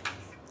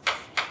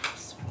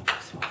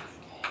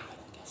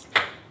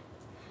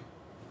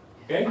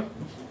 Okay?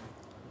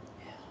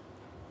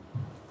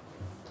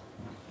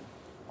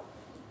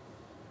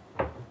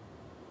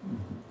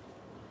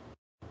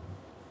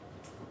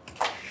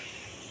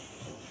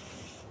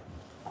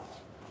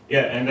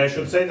 Yeah, and I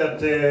should say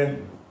that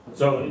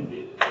so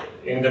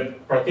in the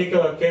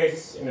particular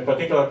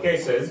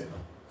cases,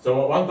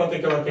 so one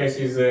particular case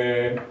is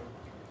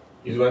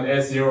when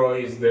S0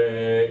 is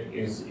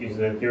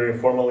the theory of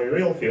formally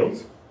real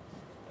fields,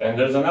 and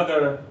there's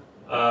another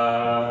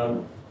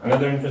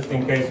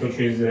interesting case which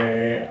is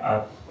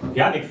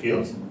p-adic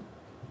fields.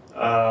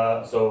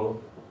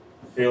 So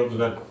fields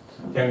that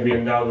can be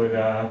endowed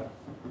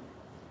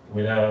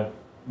with a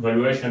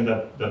valuation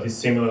that is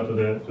similar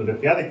to the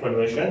p-adic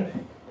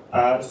valuation.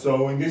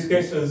 So in these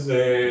cases,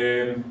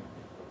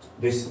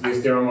 this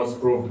theorem was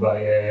proved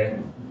by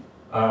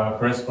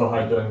Crespo,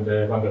 Haito, and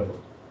Van der Voort.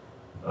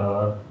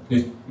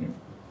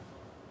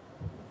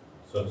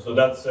 So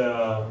that's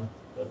a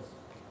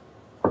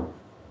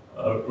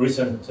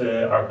recent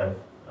archive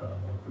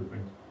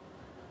preprint.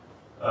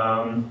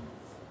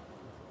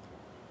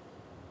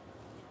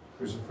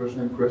 Is the first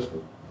name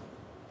Crespo?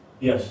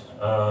 Yes.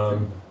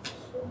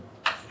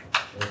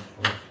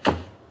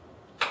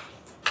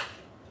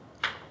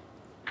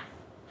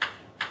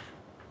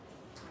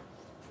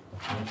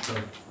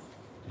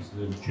 This is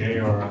a J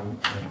or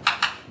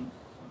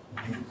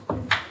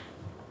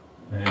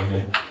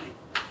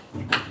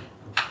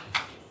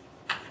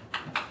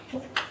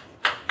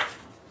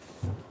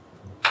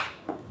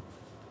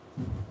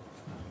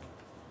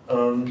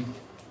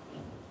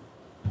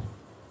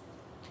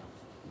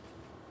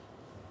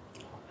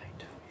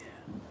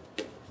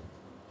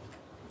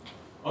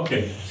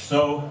okay,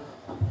 so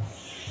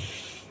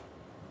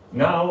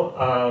now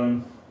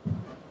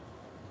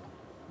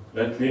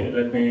let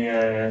me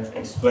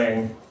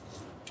explain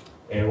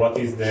what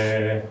is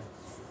the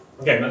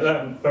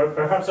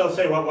perhaps I'll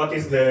say what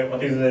is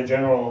the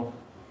general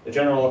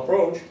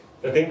approach.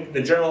 I think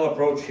the general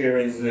approach here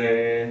is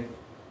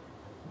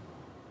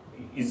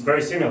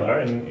very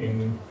similar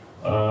in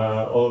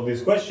all of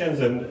these questions,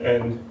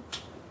 and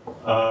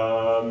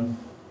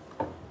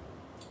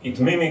it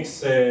mimics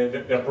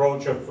the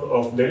approach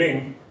of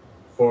Deligne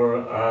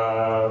for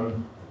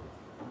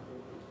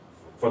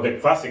the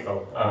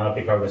classical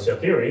Picard-Vessiot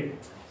theory.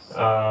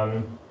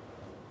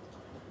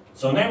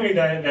 So namely,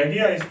 the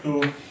idea is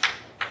to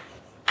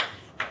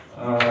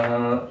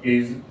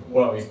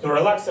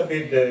relax a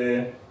bit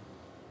the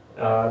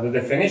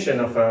definition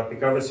of a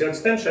Picard-Vessiot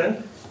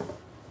extension.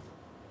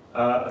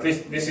 At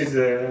least this is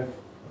a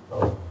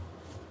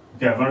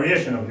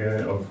variation of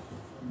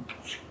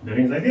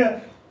Deligne's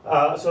idea.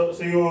 So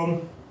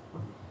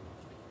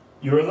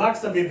you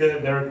relax a bit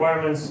the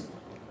requirements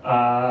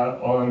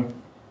on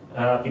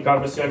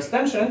Picard-Vessiot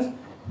extensions,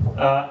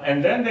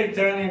 and then they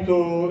turn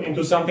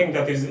into something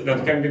that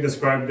can be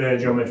described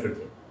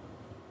geometrically.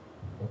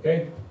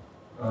 Okay.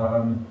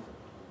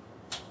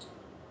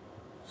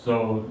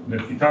 So the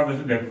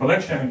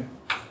collection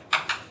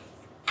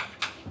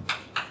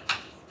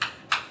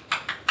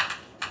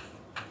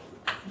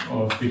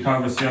of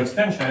Picard-Vessiot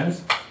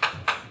extensions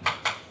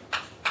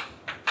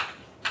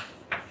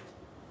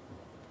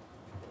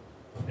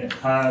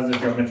has a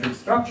geometric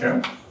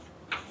structure.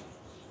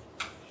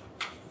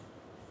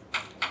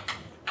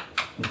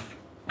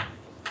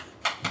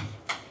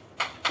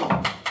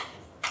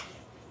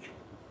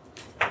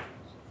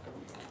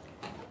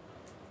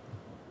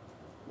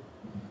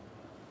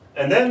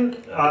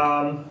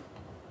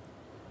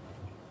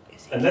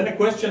 And then the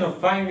question of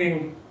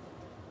finding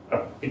a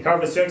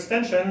Picard-Vessiot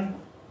extension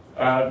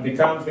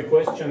becomes the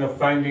question of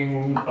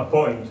finding a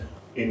point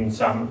in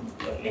some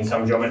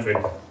geometric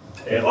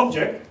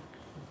object.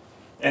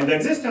 And the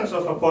existence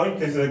of a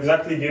point is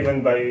exactly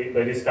given by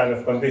these kind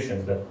of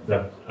conditions that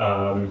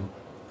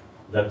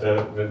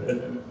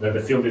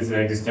the field is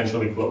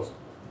existentially closed.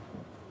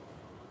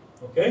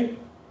 Okay.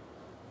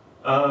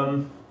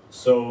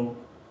 So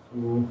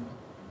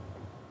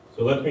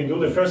let me do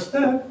the first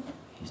step.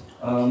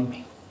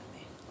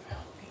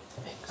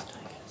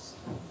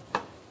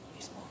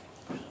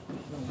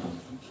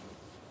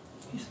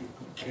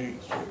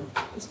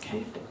 Is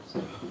K fixed?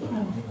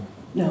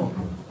 No.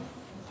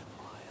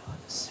 Why are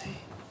the same?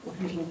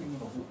 He's looking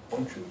at a whole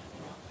bunch of.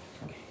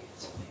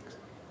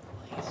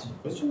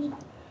 Questions?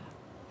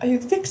 Are you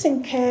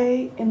fixing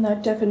K in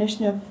that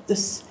definition of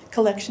this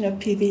collection of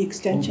PV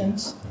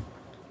extensions?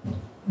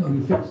 No,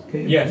 you fixed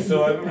K. Yes,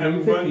 so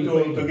I'm going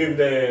to give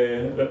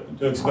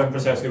to explain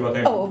precisely what I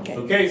mean. Oh, okay.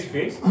 So K is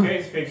fixed. K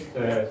is fixed.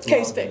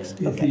 K is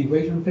fixed. Is the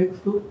equation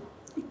fixed too?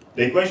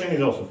 The equation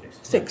is also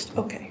fixed. Fixed,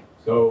 okay.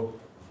 So,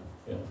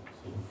 yeah,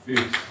 so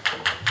fixed.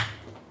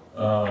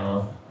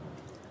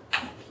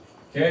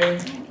 K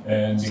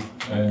and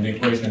the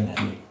equation Q.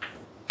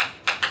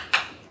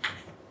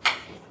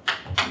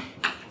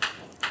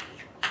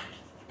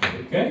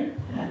 Okay.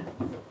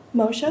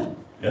 Moshe?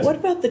 Yes? What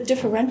about the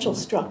differential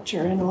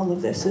structure in all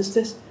of this? Is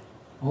this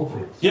All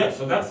fixed. Yeah,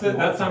 so that's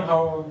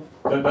somehow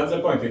that's the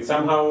point. It's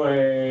somehow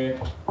a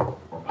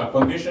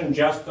condition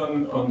just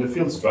on the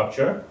field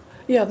structure.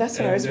 Yeah, that's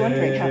what I was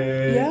wondering. How,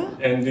 yeah?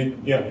 And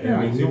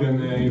it's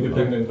even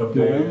independent of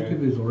The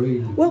relative is already.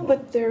 Well,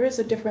 but there is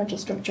a differential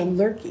structure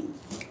lurking,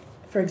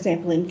 for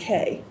example, in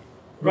K.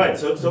 Right.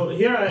 So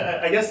here,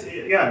 I guess,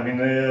 yeah. I mean,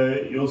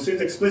 you'll see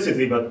it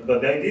explicitly, but the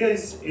idea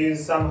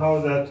is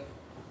somehow that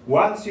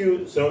once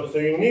you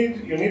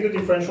you need a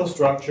differential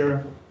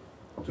structure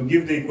to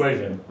give the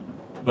equation,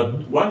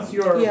 but once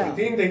you're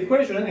within the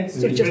equation, it's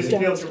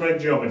basically algebraic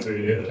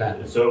geometry.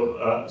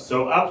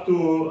 So up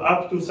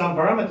to some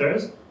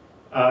parameters.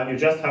 You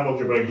just have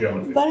algebraic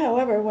geometry. But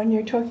however, when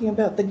you're talking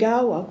about the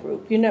Galois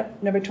group, you're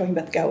never talking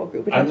about the Galois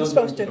group, but you're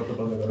supposed to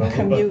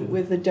commute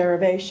with the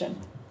derivation.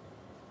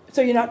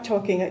 So you're not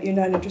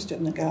interested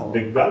in the Galois.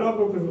 The Galois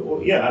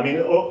group, yeah, I mean...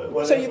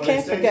 So you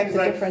can't forget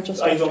the differential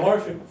structure.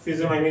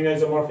 Isomorphism, I mean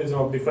isomorphism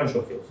of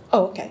differential fields.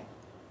 Oh, okay.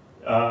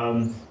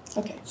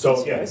 Okay,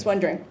 so yeah. I was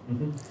wondering.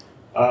 Mm-hmm.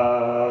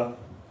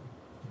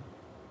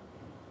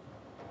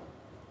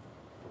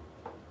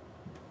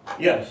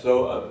 Yeah, so...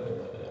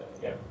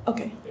 yeah.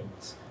 Okay.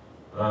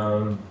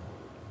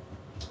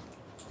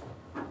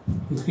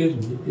 Excuse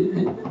me,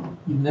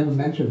 you never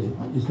mentioned it.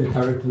 Is the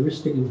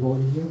characteristic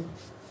important here?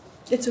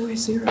 It's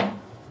always 0.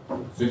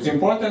 So it's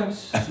important.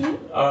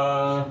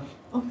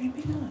 Oh,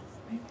 maybe not.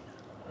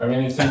 I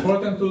mean, it's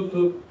important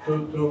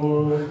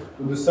to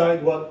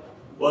decide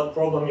what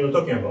problem you're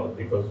talking about,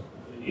 because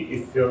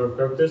if your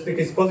characteristic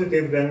is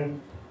positive,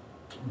 then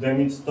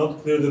it's not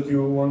clear that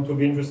you want to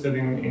be interested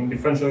in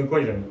differential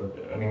equations. But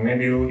I mean,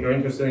 maybe you're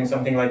interested in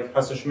something like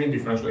Hasse-Schmidt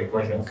differential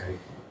equations,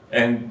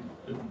 and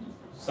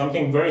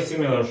something very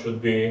similar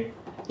should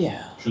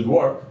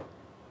work.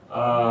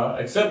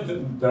 Except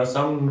that there are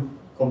some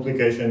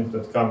complications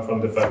that come from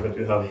the fact that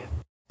you have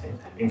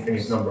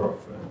infinite number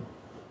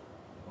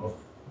of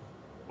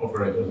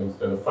operators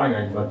instead of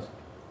finite. But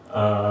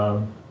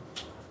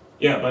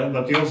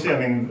but you'll see. I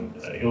mean,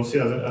 you'll see.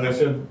 As I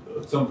said,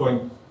 at some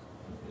point,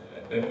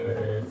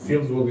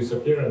 fields will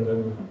disappear and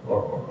then,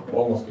 or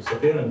almost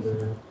disappear, and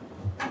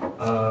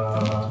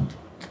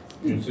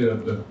you see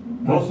that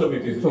most of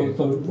it is. So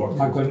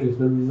my question is,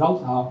 the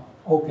results are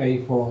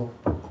okay for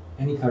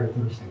any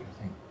characteristic, I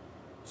think.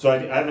 So I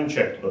haven't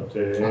checked, but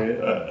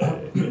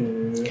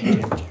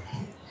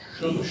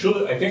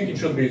I think it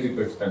should be easy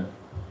to extend.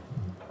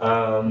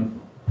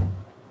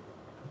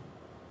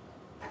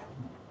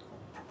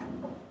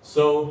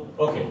 So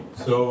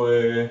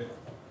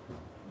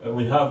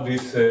we have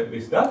this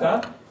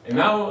data, and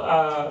now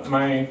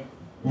my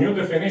new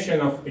definition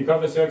of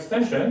Picard-Vessiot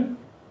extension.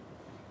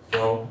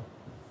 So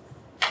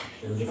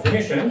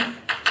definition.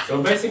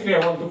 So basically, I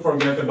want to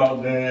forget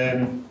about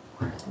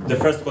the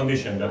first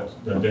condition that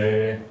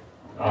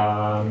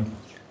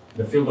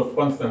the field of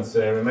constants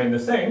remain the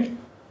same.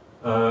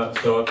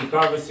 So a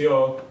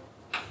Picard-Vessiot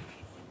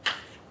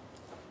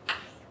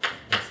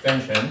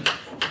extension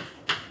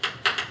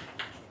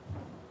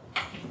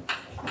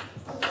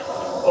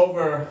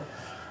over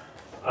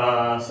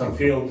some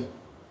field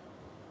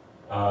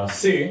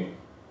C.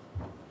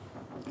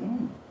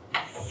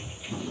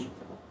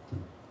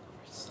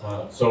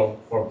 So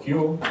for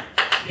Q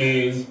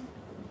is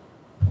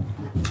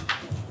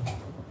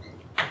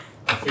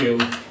a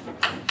field,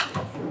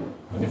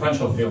 a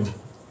differential field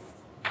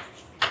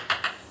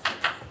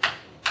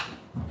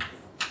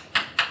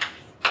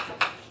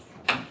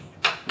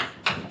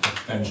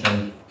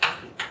extension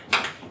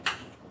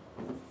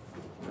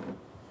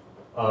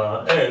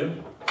L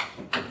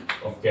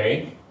of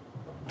K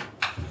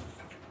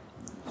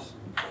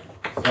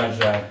such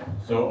that,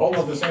 so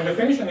almost the same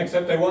definition,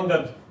 except I want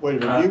that.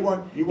 Wait a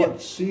minute, you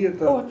want C at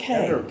the Or K.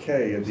 end or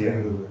K at the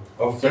end of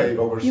the? Of K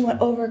over You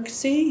want over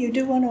C? You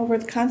do one over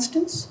the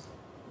constants?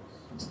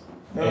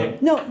 No,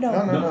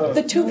 No.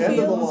 The two End of the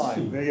fields.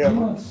 line.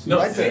 Yeah. no,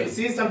 I think-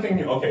 C is something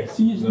new. Okay,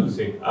 C is no, new.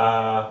 C.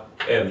 L.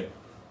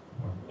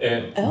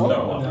 L?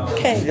 No.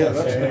 K. Yeah,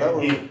 that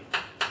was.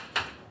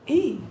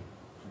 E.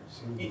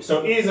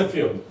 So E is a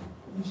field.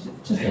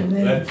 Just Yeah, a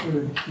name let- for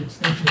the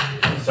extension.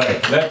 Sorry,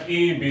 let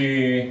E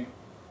be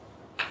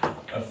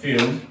a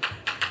field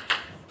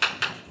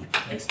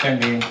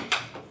extending,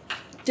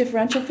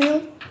 Differential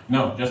field?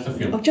 no, just a Oh,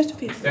 field, just a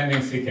field.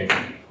 extending CK.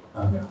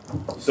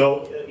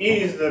 So E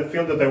is the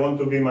field that I want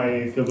to be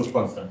my field of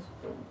constants.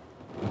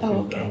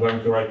 Oh, okay. I'm going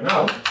to write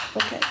now.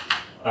 Okay.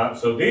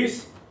 So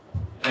this,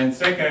 and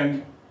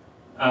second,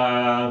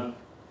 L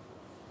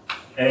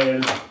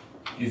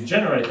is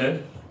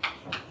generated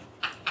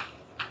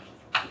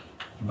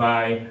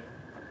by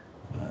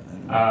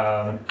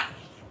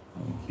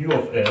Q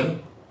of L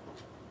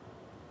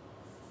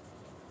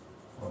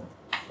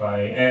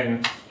by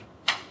N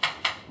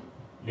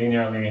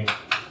linearly,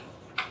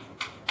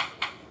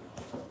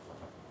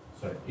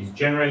 sorry, is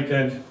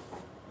generated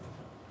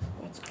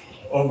What's K?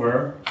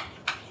 over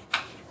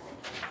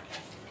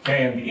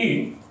K and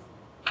E.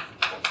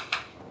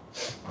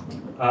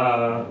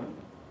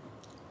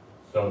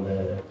 So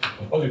the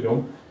compositum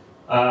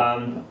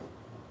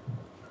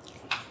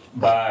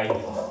by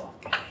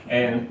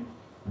N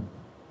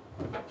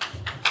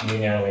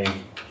linearly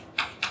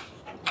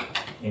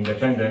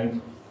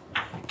independent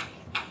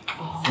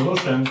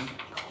solutions.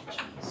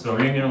 So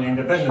linearly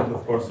independent,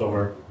 of course,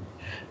 over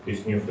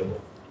this new field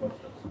of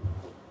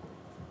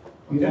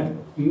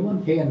constants. You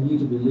want K and E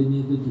to be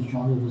linearly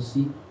distributed over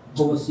C,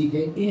 over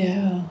CK?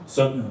 Yeah.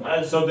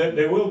 So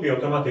they will be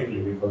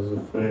automatically because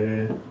of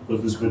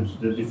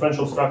the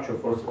differential structure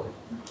forces.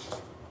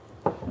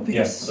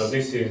 Yes. So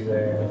this is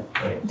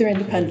They're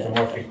independent.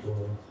 isomorphic to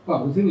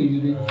Well, the thing is,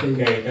 you didn't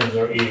say. K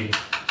tensor E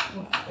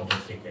over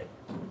CK.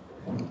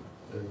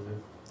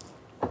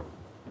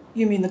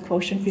 You mean the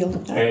quotient field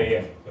of that?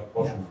 Yeah, the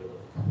quotient field.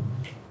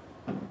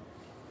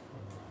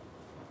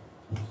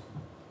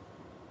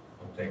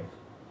 Some things.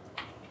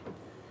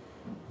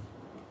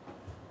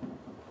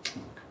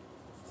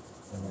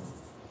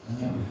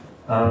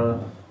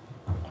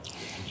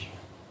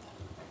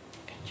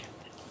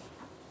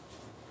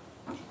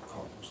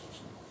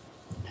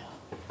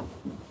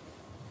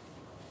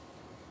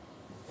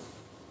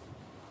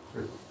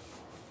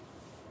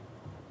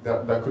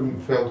 That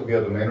couldn't fail to be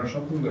a domain or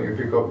something? Don't you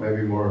pick up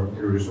maybe more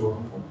irreducible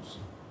components?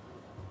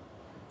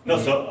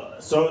 No,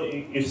 so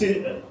you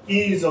see,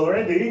 E is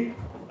already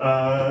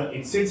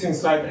it sits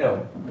inside L,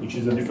 which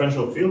is a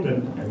differential field,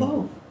 and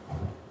Oh.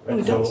 and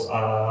it so does.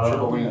 Sure,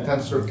 but when you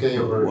tensor K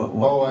over,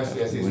 oh, I see,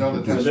 it's not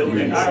the so tensor.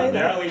 they say are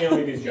that?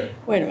 linearly disjoint.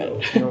 Wait a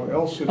minute. No,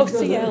 L should. Oh,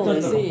 CL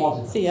is That's a E.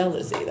 composite. CL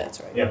is E,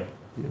 that's right. Yeah.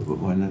 Yeah, but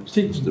why not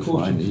See, just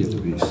define E to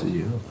be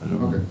CL? I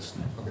don't Okay.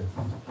 understand. Okay.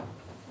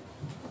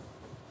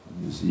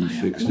 Is E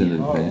fixed in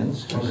advance?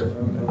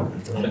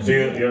 And so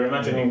you're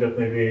imagining that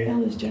maybe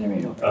L is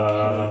generated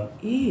over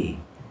E.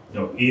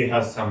 E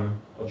has some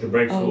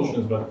algebraic Oh.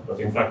 solutions, but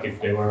in fact,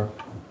 if they were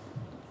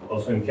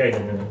also in K,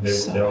 then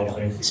So they're also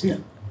in it's C.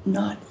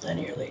 not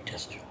linearly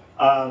disjoint.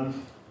 I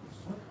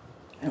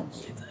don't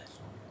believe that.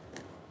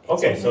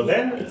 Okay, so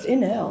then It's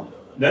in L.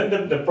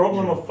 the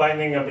problem of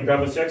finding a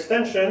Picard-Vessiot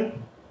extension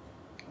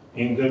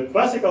in the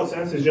classical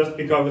sense is just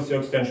Picard-Vessiot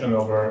extension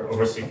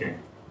over CK.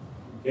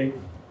 Okay.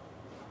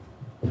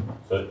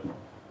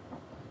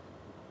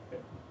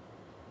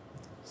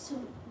 So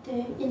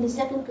in the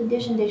second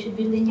condition, they should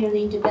be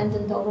linearly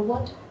independent over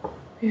what?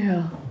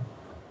 Yeah.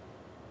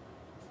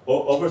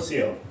 Over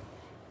CL.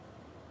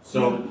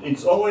 So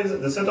it's always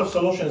the set of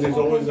solutions is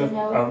always a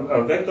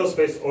vector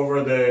space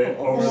over the Then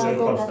I'll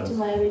go back to constants.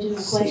 my original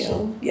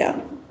question Yeah.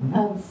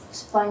 of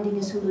finding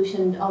a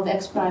solution of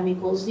x prime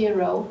equals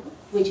 0,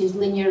 which is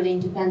linearly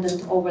independent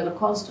over the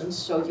constants.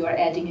 So you are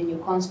adding a new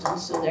constant,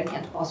 so there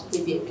can't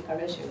possibly be a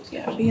Picard-Vessiot.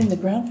 Yeah, be in the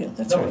ground field,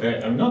 that's No,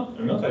 right. I'm not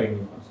adding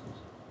new constants.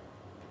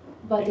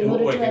 But in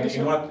order Wait, to add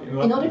in what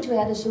in order to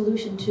add a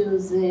solution to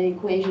the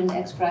equation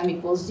x prime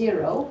equals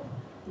 0,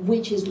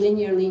 which is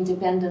linearly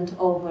independent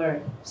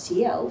over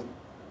CL.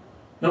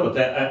 No, but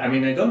I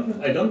mean, I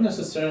don't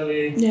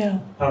necessarily Yeah.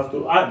 have to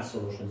add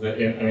solutions.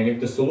 I mean, if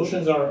the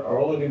solutions are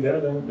already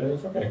there, then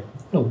it's okay.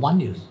 No, one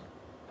is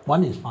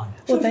fine.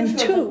 Well, then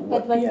Sure, two,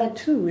 but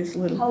 2 is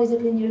little. how is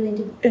it linearly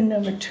independent? In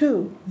number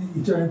 2,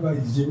 You turn it by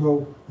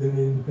zero, then an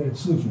independent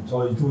solution, so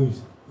all you're doing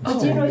is. But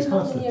 0 is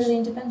not linearly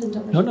independent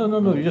over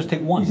No, you just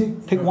take one.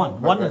 Take one.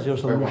 One is your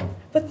solution.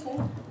 but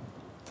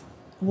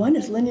 1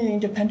 is linearly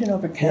independent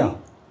over K. Yeah.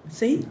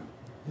 See?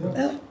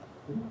 Yeah.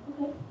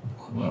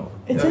 Well,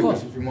 It's Yeah, in because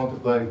there. if you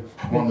multiply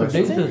one by The It's two,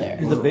 in basis there.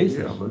 is the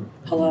basis. yeah, but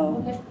Hello?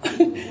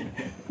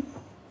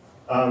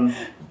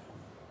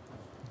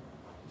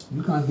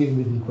 You can't give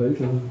me the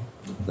equation.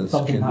 That's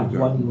something times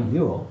 1 kindergarten. equals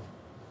 0.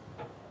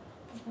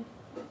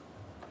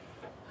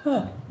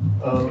 Huh.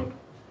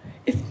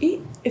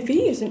 If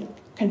E isn't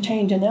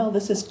contained in L,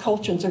 this is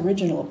Colchin's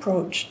original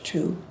approach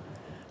to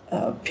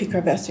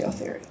Picard-Vessiot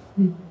theory.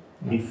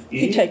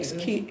 He takes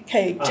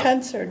K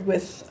tensored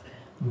with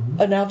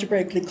an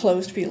algebraically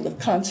closed field of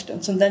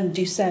constants and then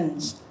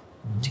descends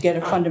to get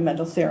a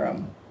fundamental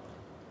theorem.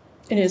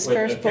 In his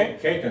first book,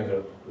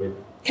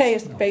 K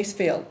is the base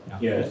field.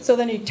 Yes. So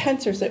then he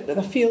tensors it with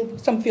a field,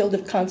 some field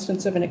of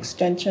constants of an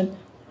extension,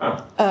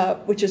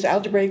 which is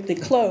algebraically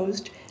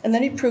closed, and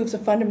then he proves a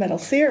fundamental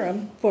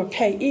theorem for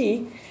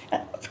Ke,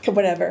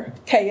 whatever,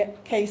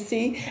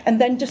 Kc, and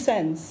then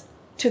descends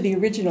to the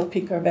original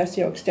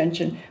Picard-Vessiot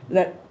extension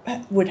that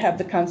would have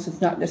the constants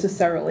not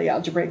necessarily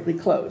algebraically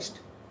closed.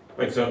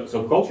 Wait, so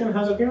Colchin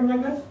has a theorem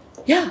like that?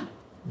 Yeah.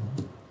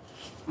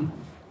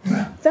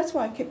 That's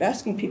why I keep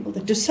asking people to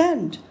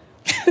descend.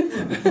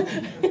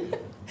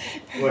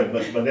 Wait,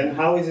 but then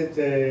how is it?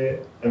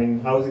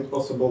 How is it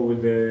possible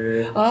with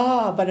the?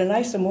 But an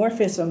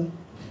isomorphism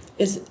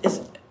is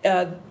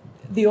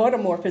the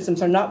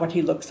automorphisms are not what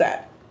he looks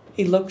at.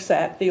 He looks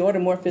at the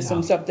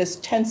automorphisms of this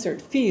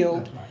tensored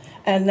field,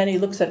 and then he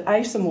looks at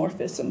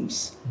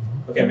isomorphisms.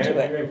 Okay, maybe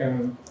I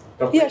can.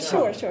 Yeah,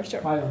 sure.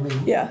 I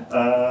mean, Yeah.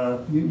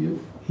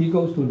 he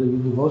goes to the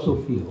universal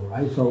field,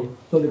 right? So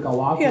the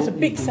Gawako He has a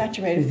big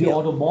saturated is the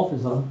field.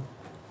 automorphism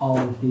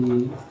of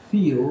the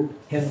field,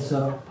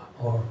 tensor,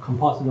 or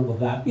compositum of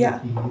that Yeah.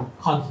 with the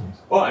constants.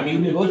 Well, I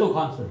mean, Universal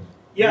constants.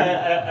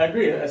 Yeah, I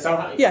agree.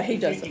 Somehow, Yeah, he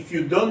does. If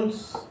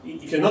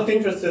you're not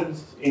interested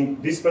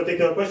in this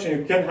particular question,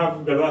 you can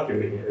have Galois,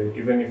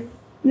 even if.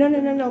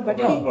 No, but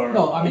he,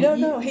 No, I mean,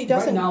 no, he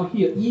doesn't. Right now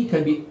here, E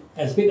can be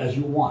as big as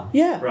you want.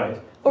 Yeah. Right.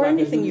 Or Like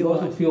anything a you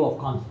universal want. field of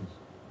constants,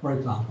 for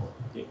example.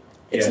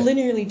 It's Yes.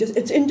 linearly,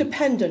 it's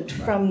independent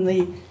from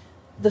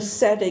the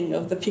setting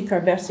of the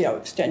Picard-Vessiot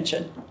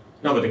extension.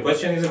 No, but the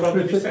question is about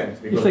the If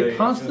descent. the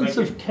constants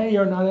of K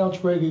are not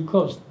algebraically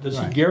closed, does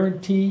he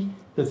guarantee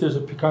that there's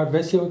a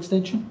Picard-Vessiot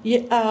extension?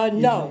 Yeah,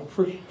 no.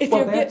 If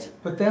you're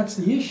But that's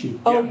the issue.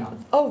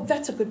 Oh,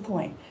 that's a good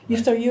point.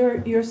 So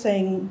you're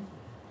saying.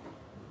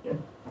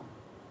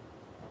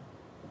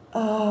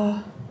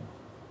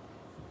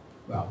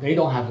 Well, they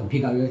don't have the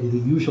Picard-Vessiot in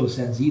the usual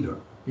sense either.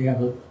 They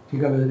have a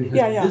Picard-Vessiot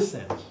in this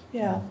sense.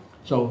 Yeah.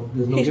 So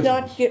there's no He's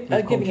difference.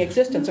 not giving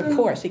existence, of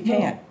course, he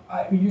can't.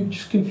 You're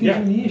just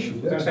confusing the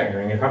issue. That's what I'm saying. I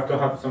mean, you have to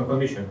have some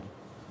condition.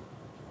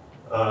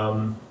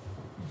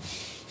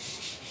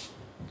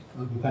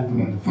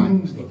 Depending on the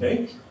findings. Okay.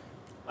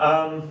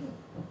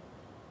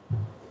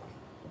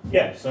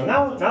 Yeah. So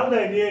now the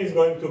idea is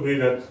going to be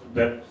that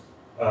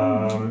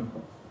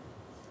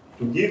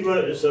to give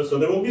so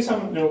there will be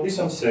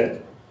some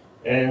set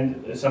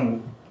and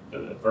some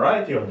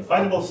variety or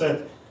definable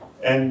set,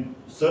 and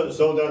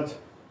so that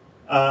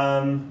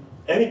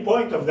any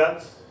point of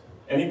that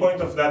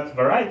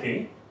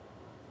variety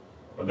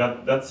or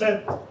that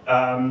set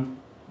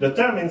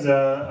determines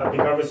a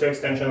Picard-Vessiot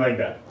extension like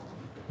that.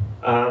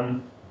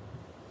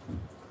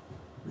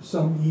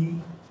 Some E.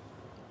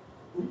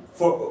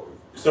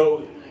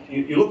 So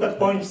you look at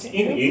points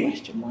in E.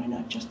 Question, why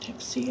not just have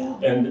CL?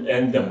 And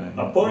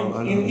a point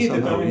in E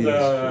determines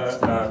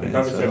a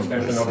Picard-Vessiot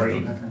extension over E.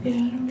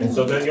 And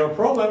so then your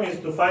problem is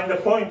to find a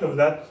point of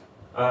that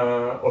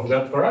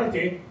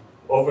variety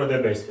over the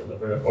base field,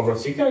 over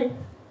CK,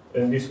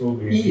 and this will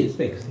be E is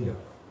fixed here.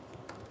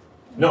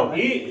 No,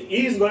 E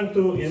is going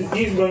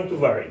to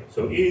vary.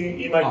 So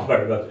E might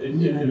vary, but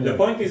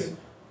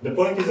the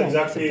point is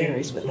exactly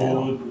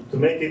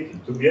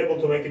to be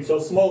able to make it so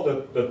small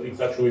that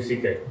it's actually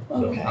CK.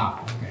 So. Okay.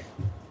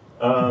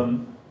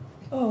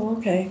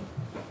 Okay.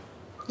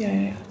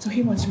 Yeah. So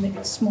he wants to make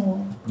it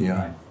small.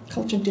 Yeah.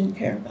 Colchin didn't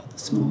care about the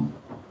small.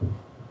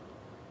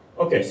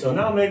 Okay, so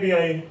now maybe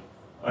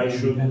I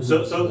should.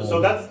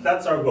 So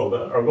that's our goal.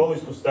 Our goal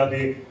is to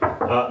study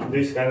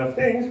these kind of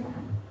things.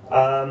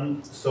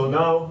 So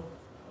now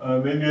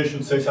maybe I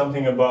should say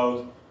something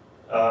about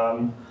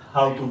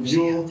how to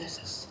view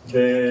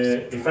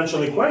the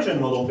differential equation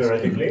model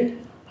theoretically.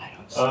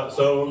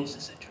 So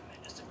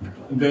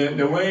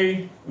the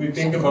way we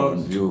think about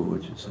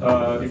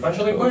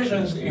differential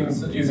equations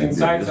is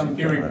inside some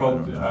theory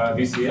called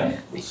DCF,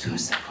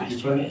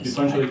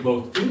 differentially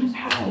closed fields.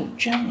 How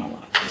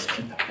generalized is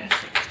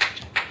Picard-Vessiot?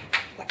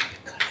 What you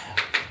could have.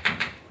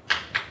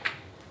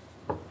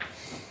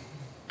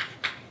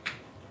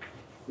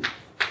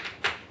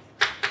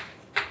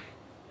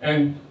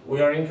 And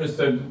we are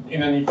interested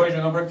in an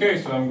equation over K,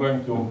 so I'm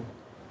going to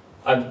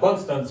add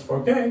constants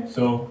for K,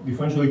 so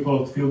differentially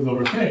closed fields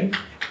over K.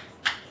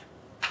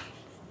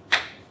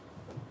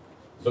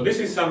 So this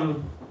is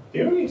some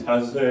theory. It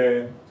has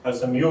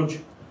some huge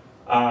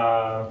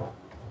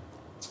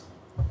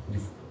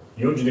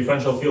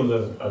differential fields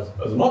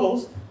as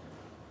models.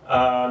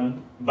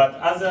 But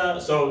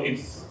so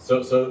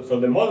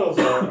the models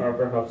are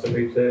perhaps a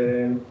bit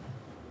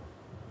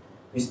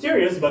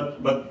mysterious,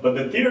 but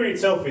the theory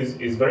itself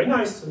is very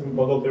nice,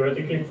 model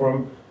theoretically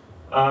from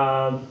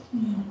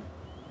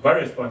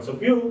various points of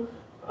view.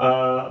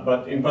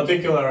 But in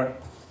particular,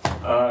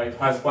 it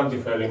has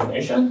quantifier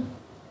elimination.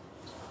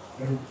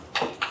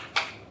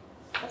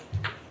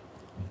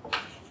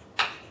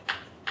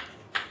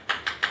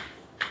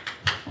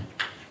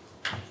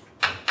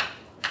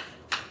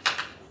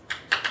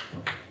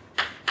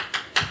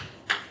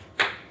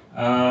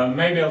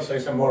 Maybe I'll say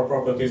some more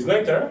properties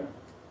later.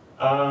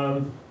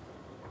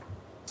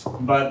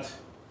 But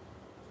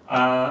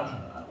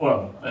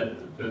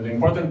the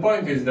important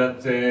point is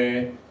that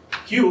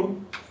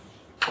Q,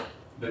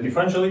 the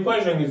differential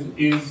equation,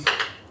 is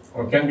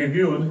or can be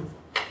viewed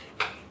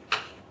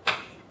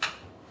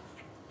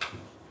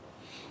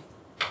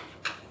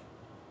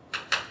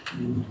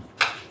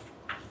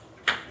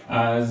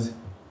as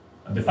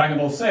a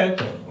definable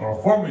set or a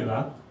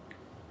formula,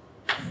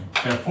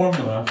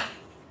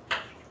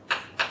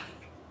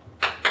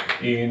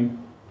 in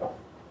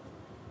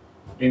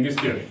this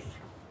theory.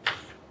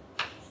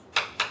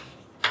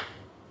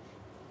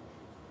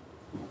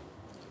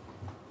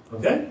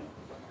 Okay?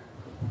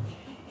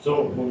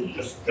 So we'll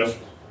just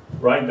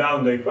write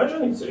down the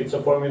equation. It's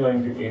a formula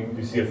in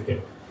the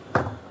CFK.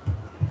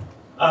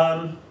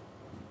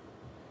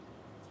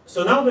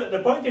 So now the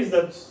point is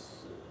that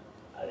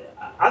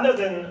other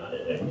than,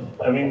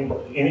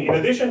 in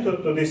addition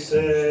to this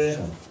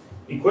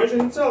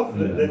equation itself,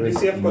 the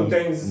DCF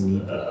contains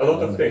a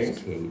lot of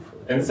things,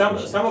 and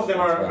some of them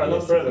are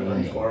not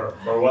relevant for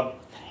what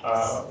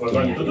we're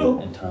going to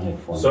do.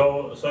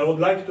 So I would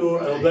like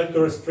to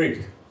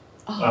restrict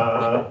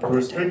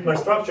my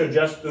structure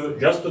just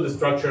to the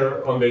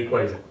structure on the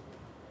equation.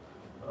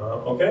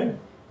 Okay.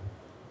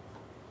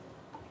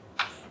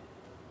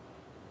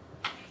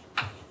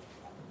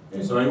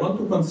 Okay. So I want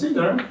to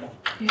consider.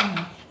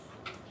 Yeah.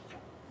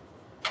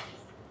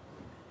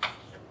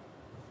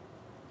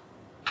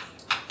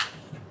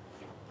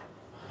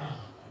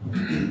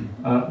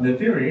 The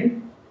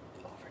theory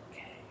over K,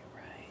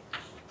 right?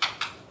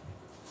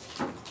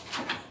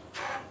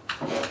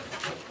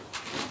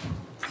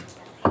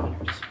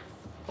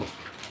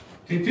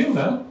 T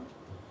tilde,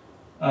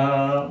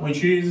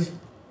 which is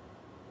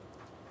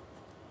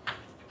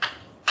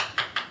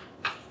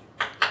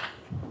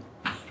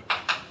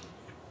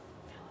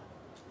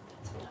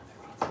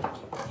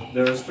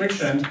the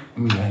restriction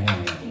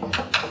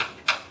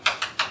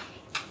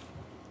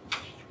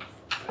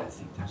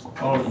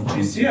of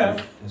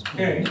GCF,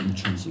 okay,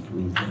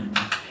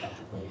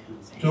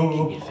 to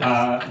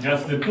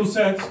just the two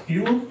sets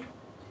Q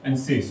and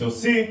C. So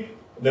C,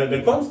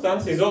 the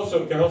constants can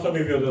also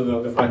be viewed as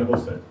a definable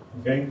set.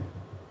 Okay,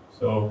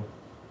 so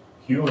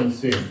Q and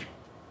C.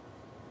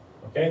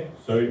 Okay,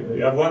 so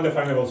you have one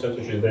definable set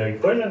which is the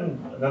equation,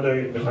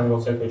 another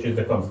definable set which is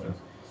the constant.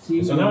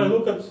 C, so now I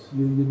look at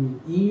you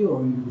mean E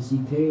or you mean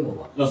CK or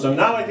what? No, so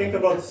now I think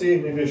about C.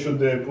 Maybe I should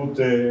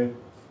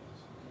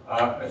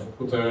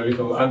put a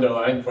little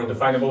underline for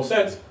definable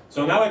sets.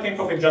 So now I think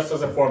of it just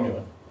as a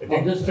formula. I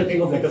think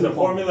of it as a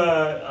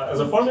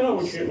formula,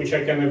 which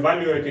I can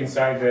evaluate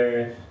inside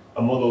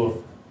a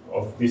model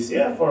of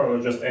DCF or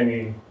just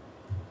any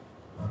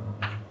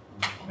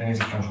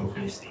differential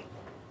field.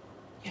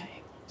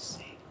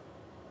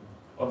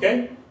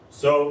 Okay.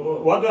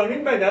 So what do I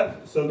mean by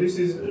that? So this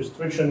is a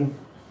restriction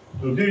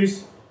to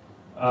this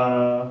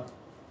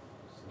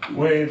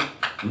with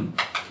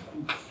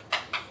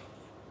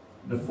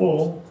the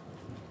full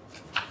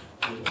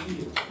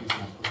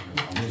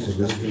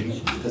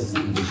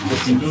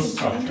reduced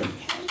structure.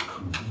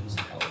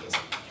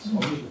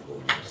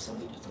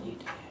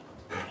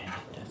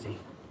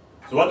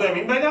 So what do I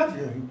mean by that?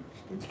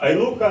 I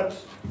look at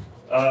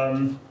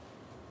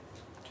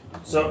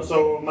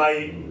so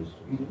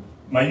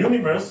my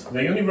universe,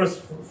 the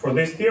universe for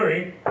this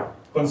theory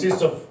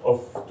consists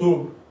of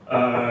two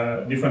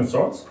different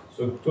sorts,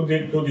 so two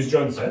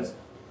disjoint sets.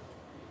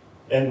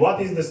 And what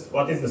is the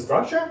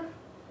structure?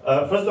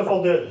 First of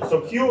all,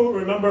 so Q.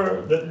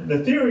 Remember the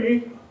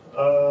theory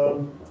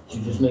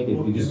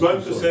is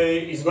going to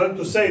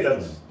say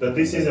that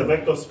this is a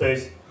vector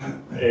space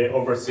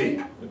over C.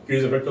 Q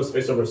is a vector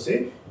space over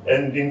C,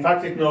 and in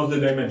fact it knows the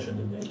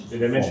dimension. The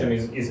dimension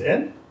is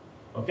n.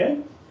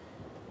 Okay.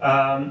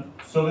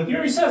 So the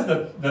theory says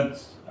that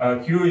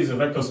Q is a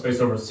vector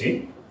space over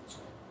C,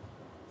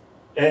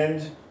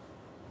 and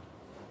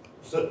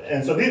so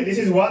this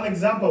is one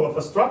example of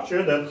a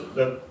structure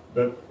that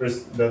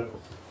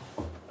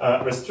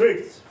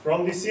restricts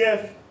from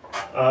DCF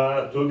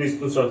to this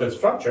two-sorted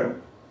structure.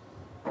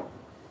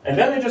 And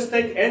then I just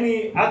take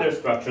any other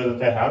structure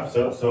that I have.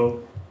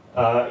 So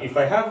if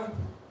I have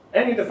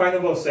any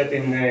definable set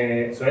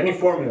any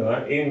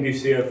formula in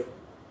DCF,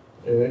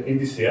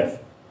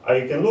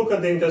 I can look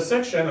at the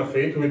intersection of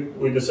it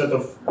with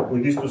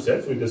these two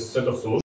sets, with the set of solutions.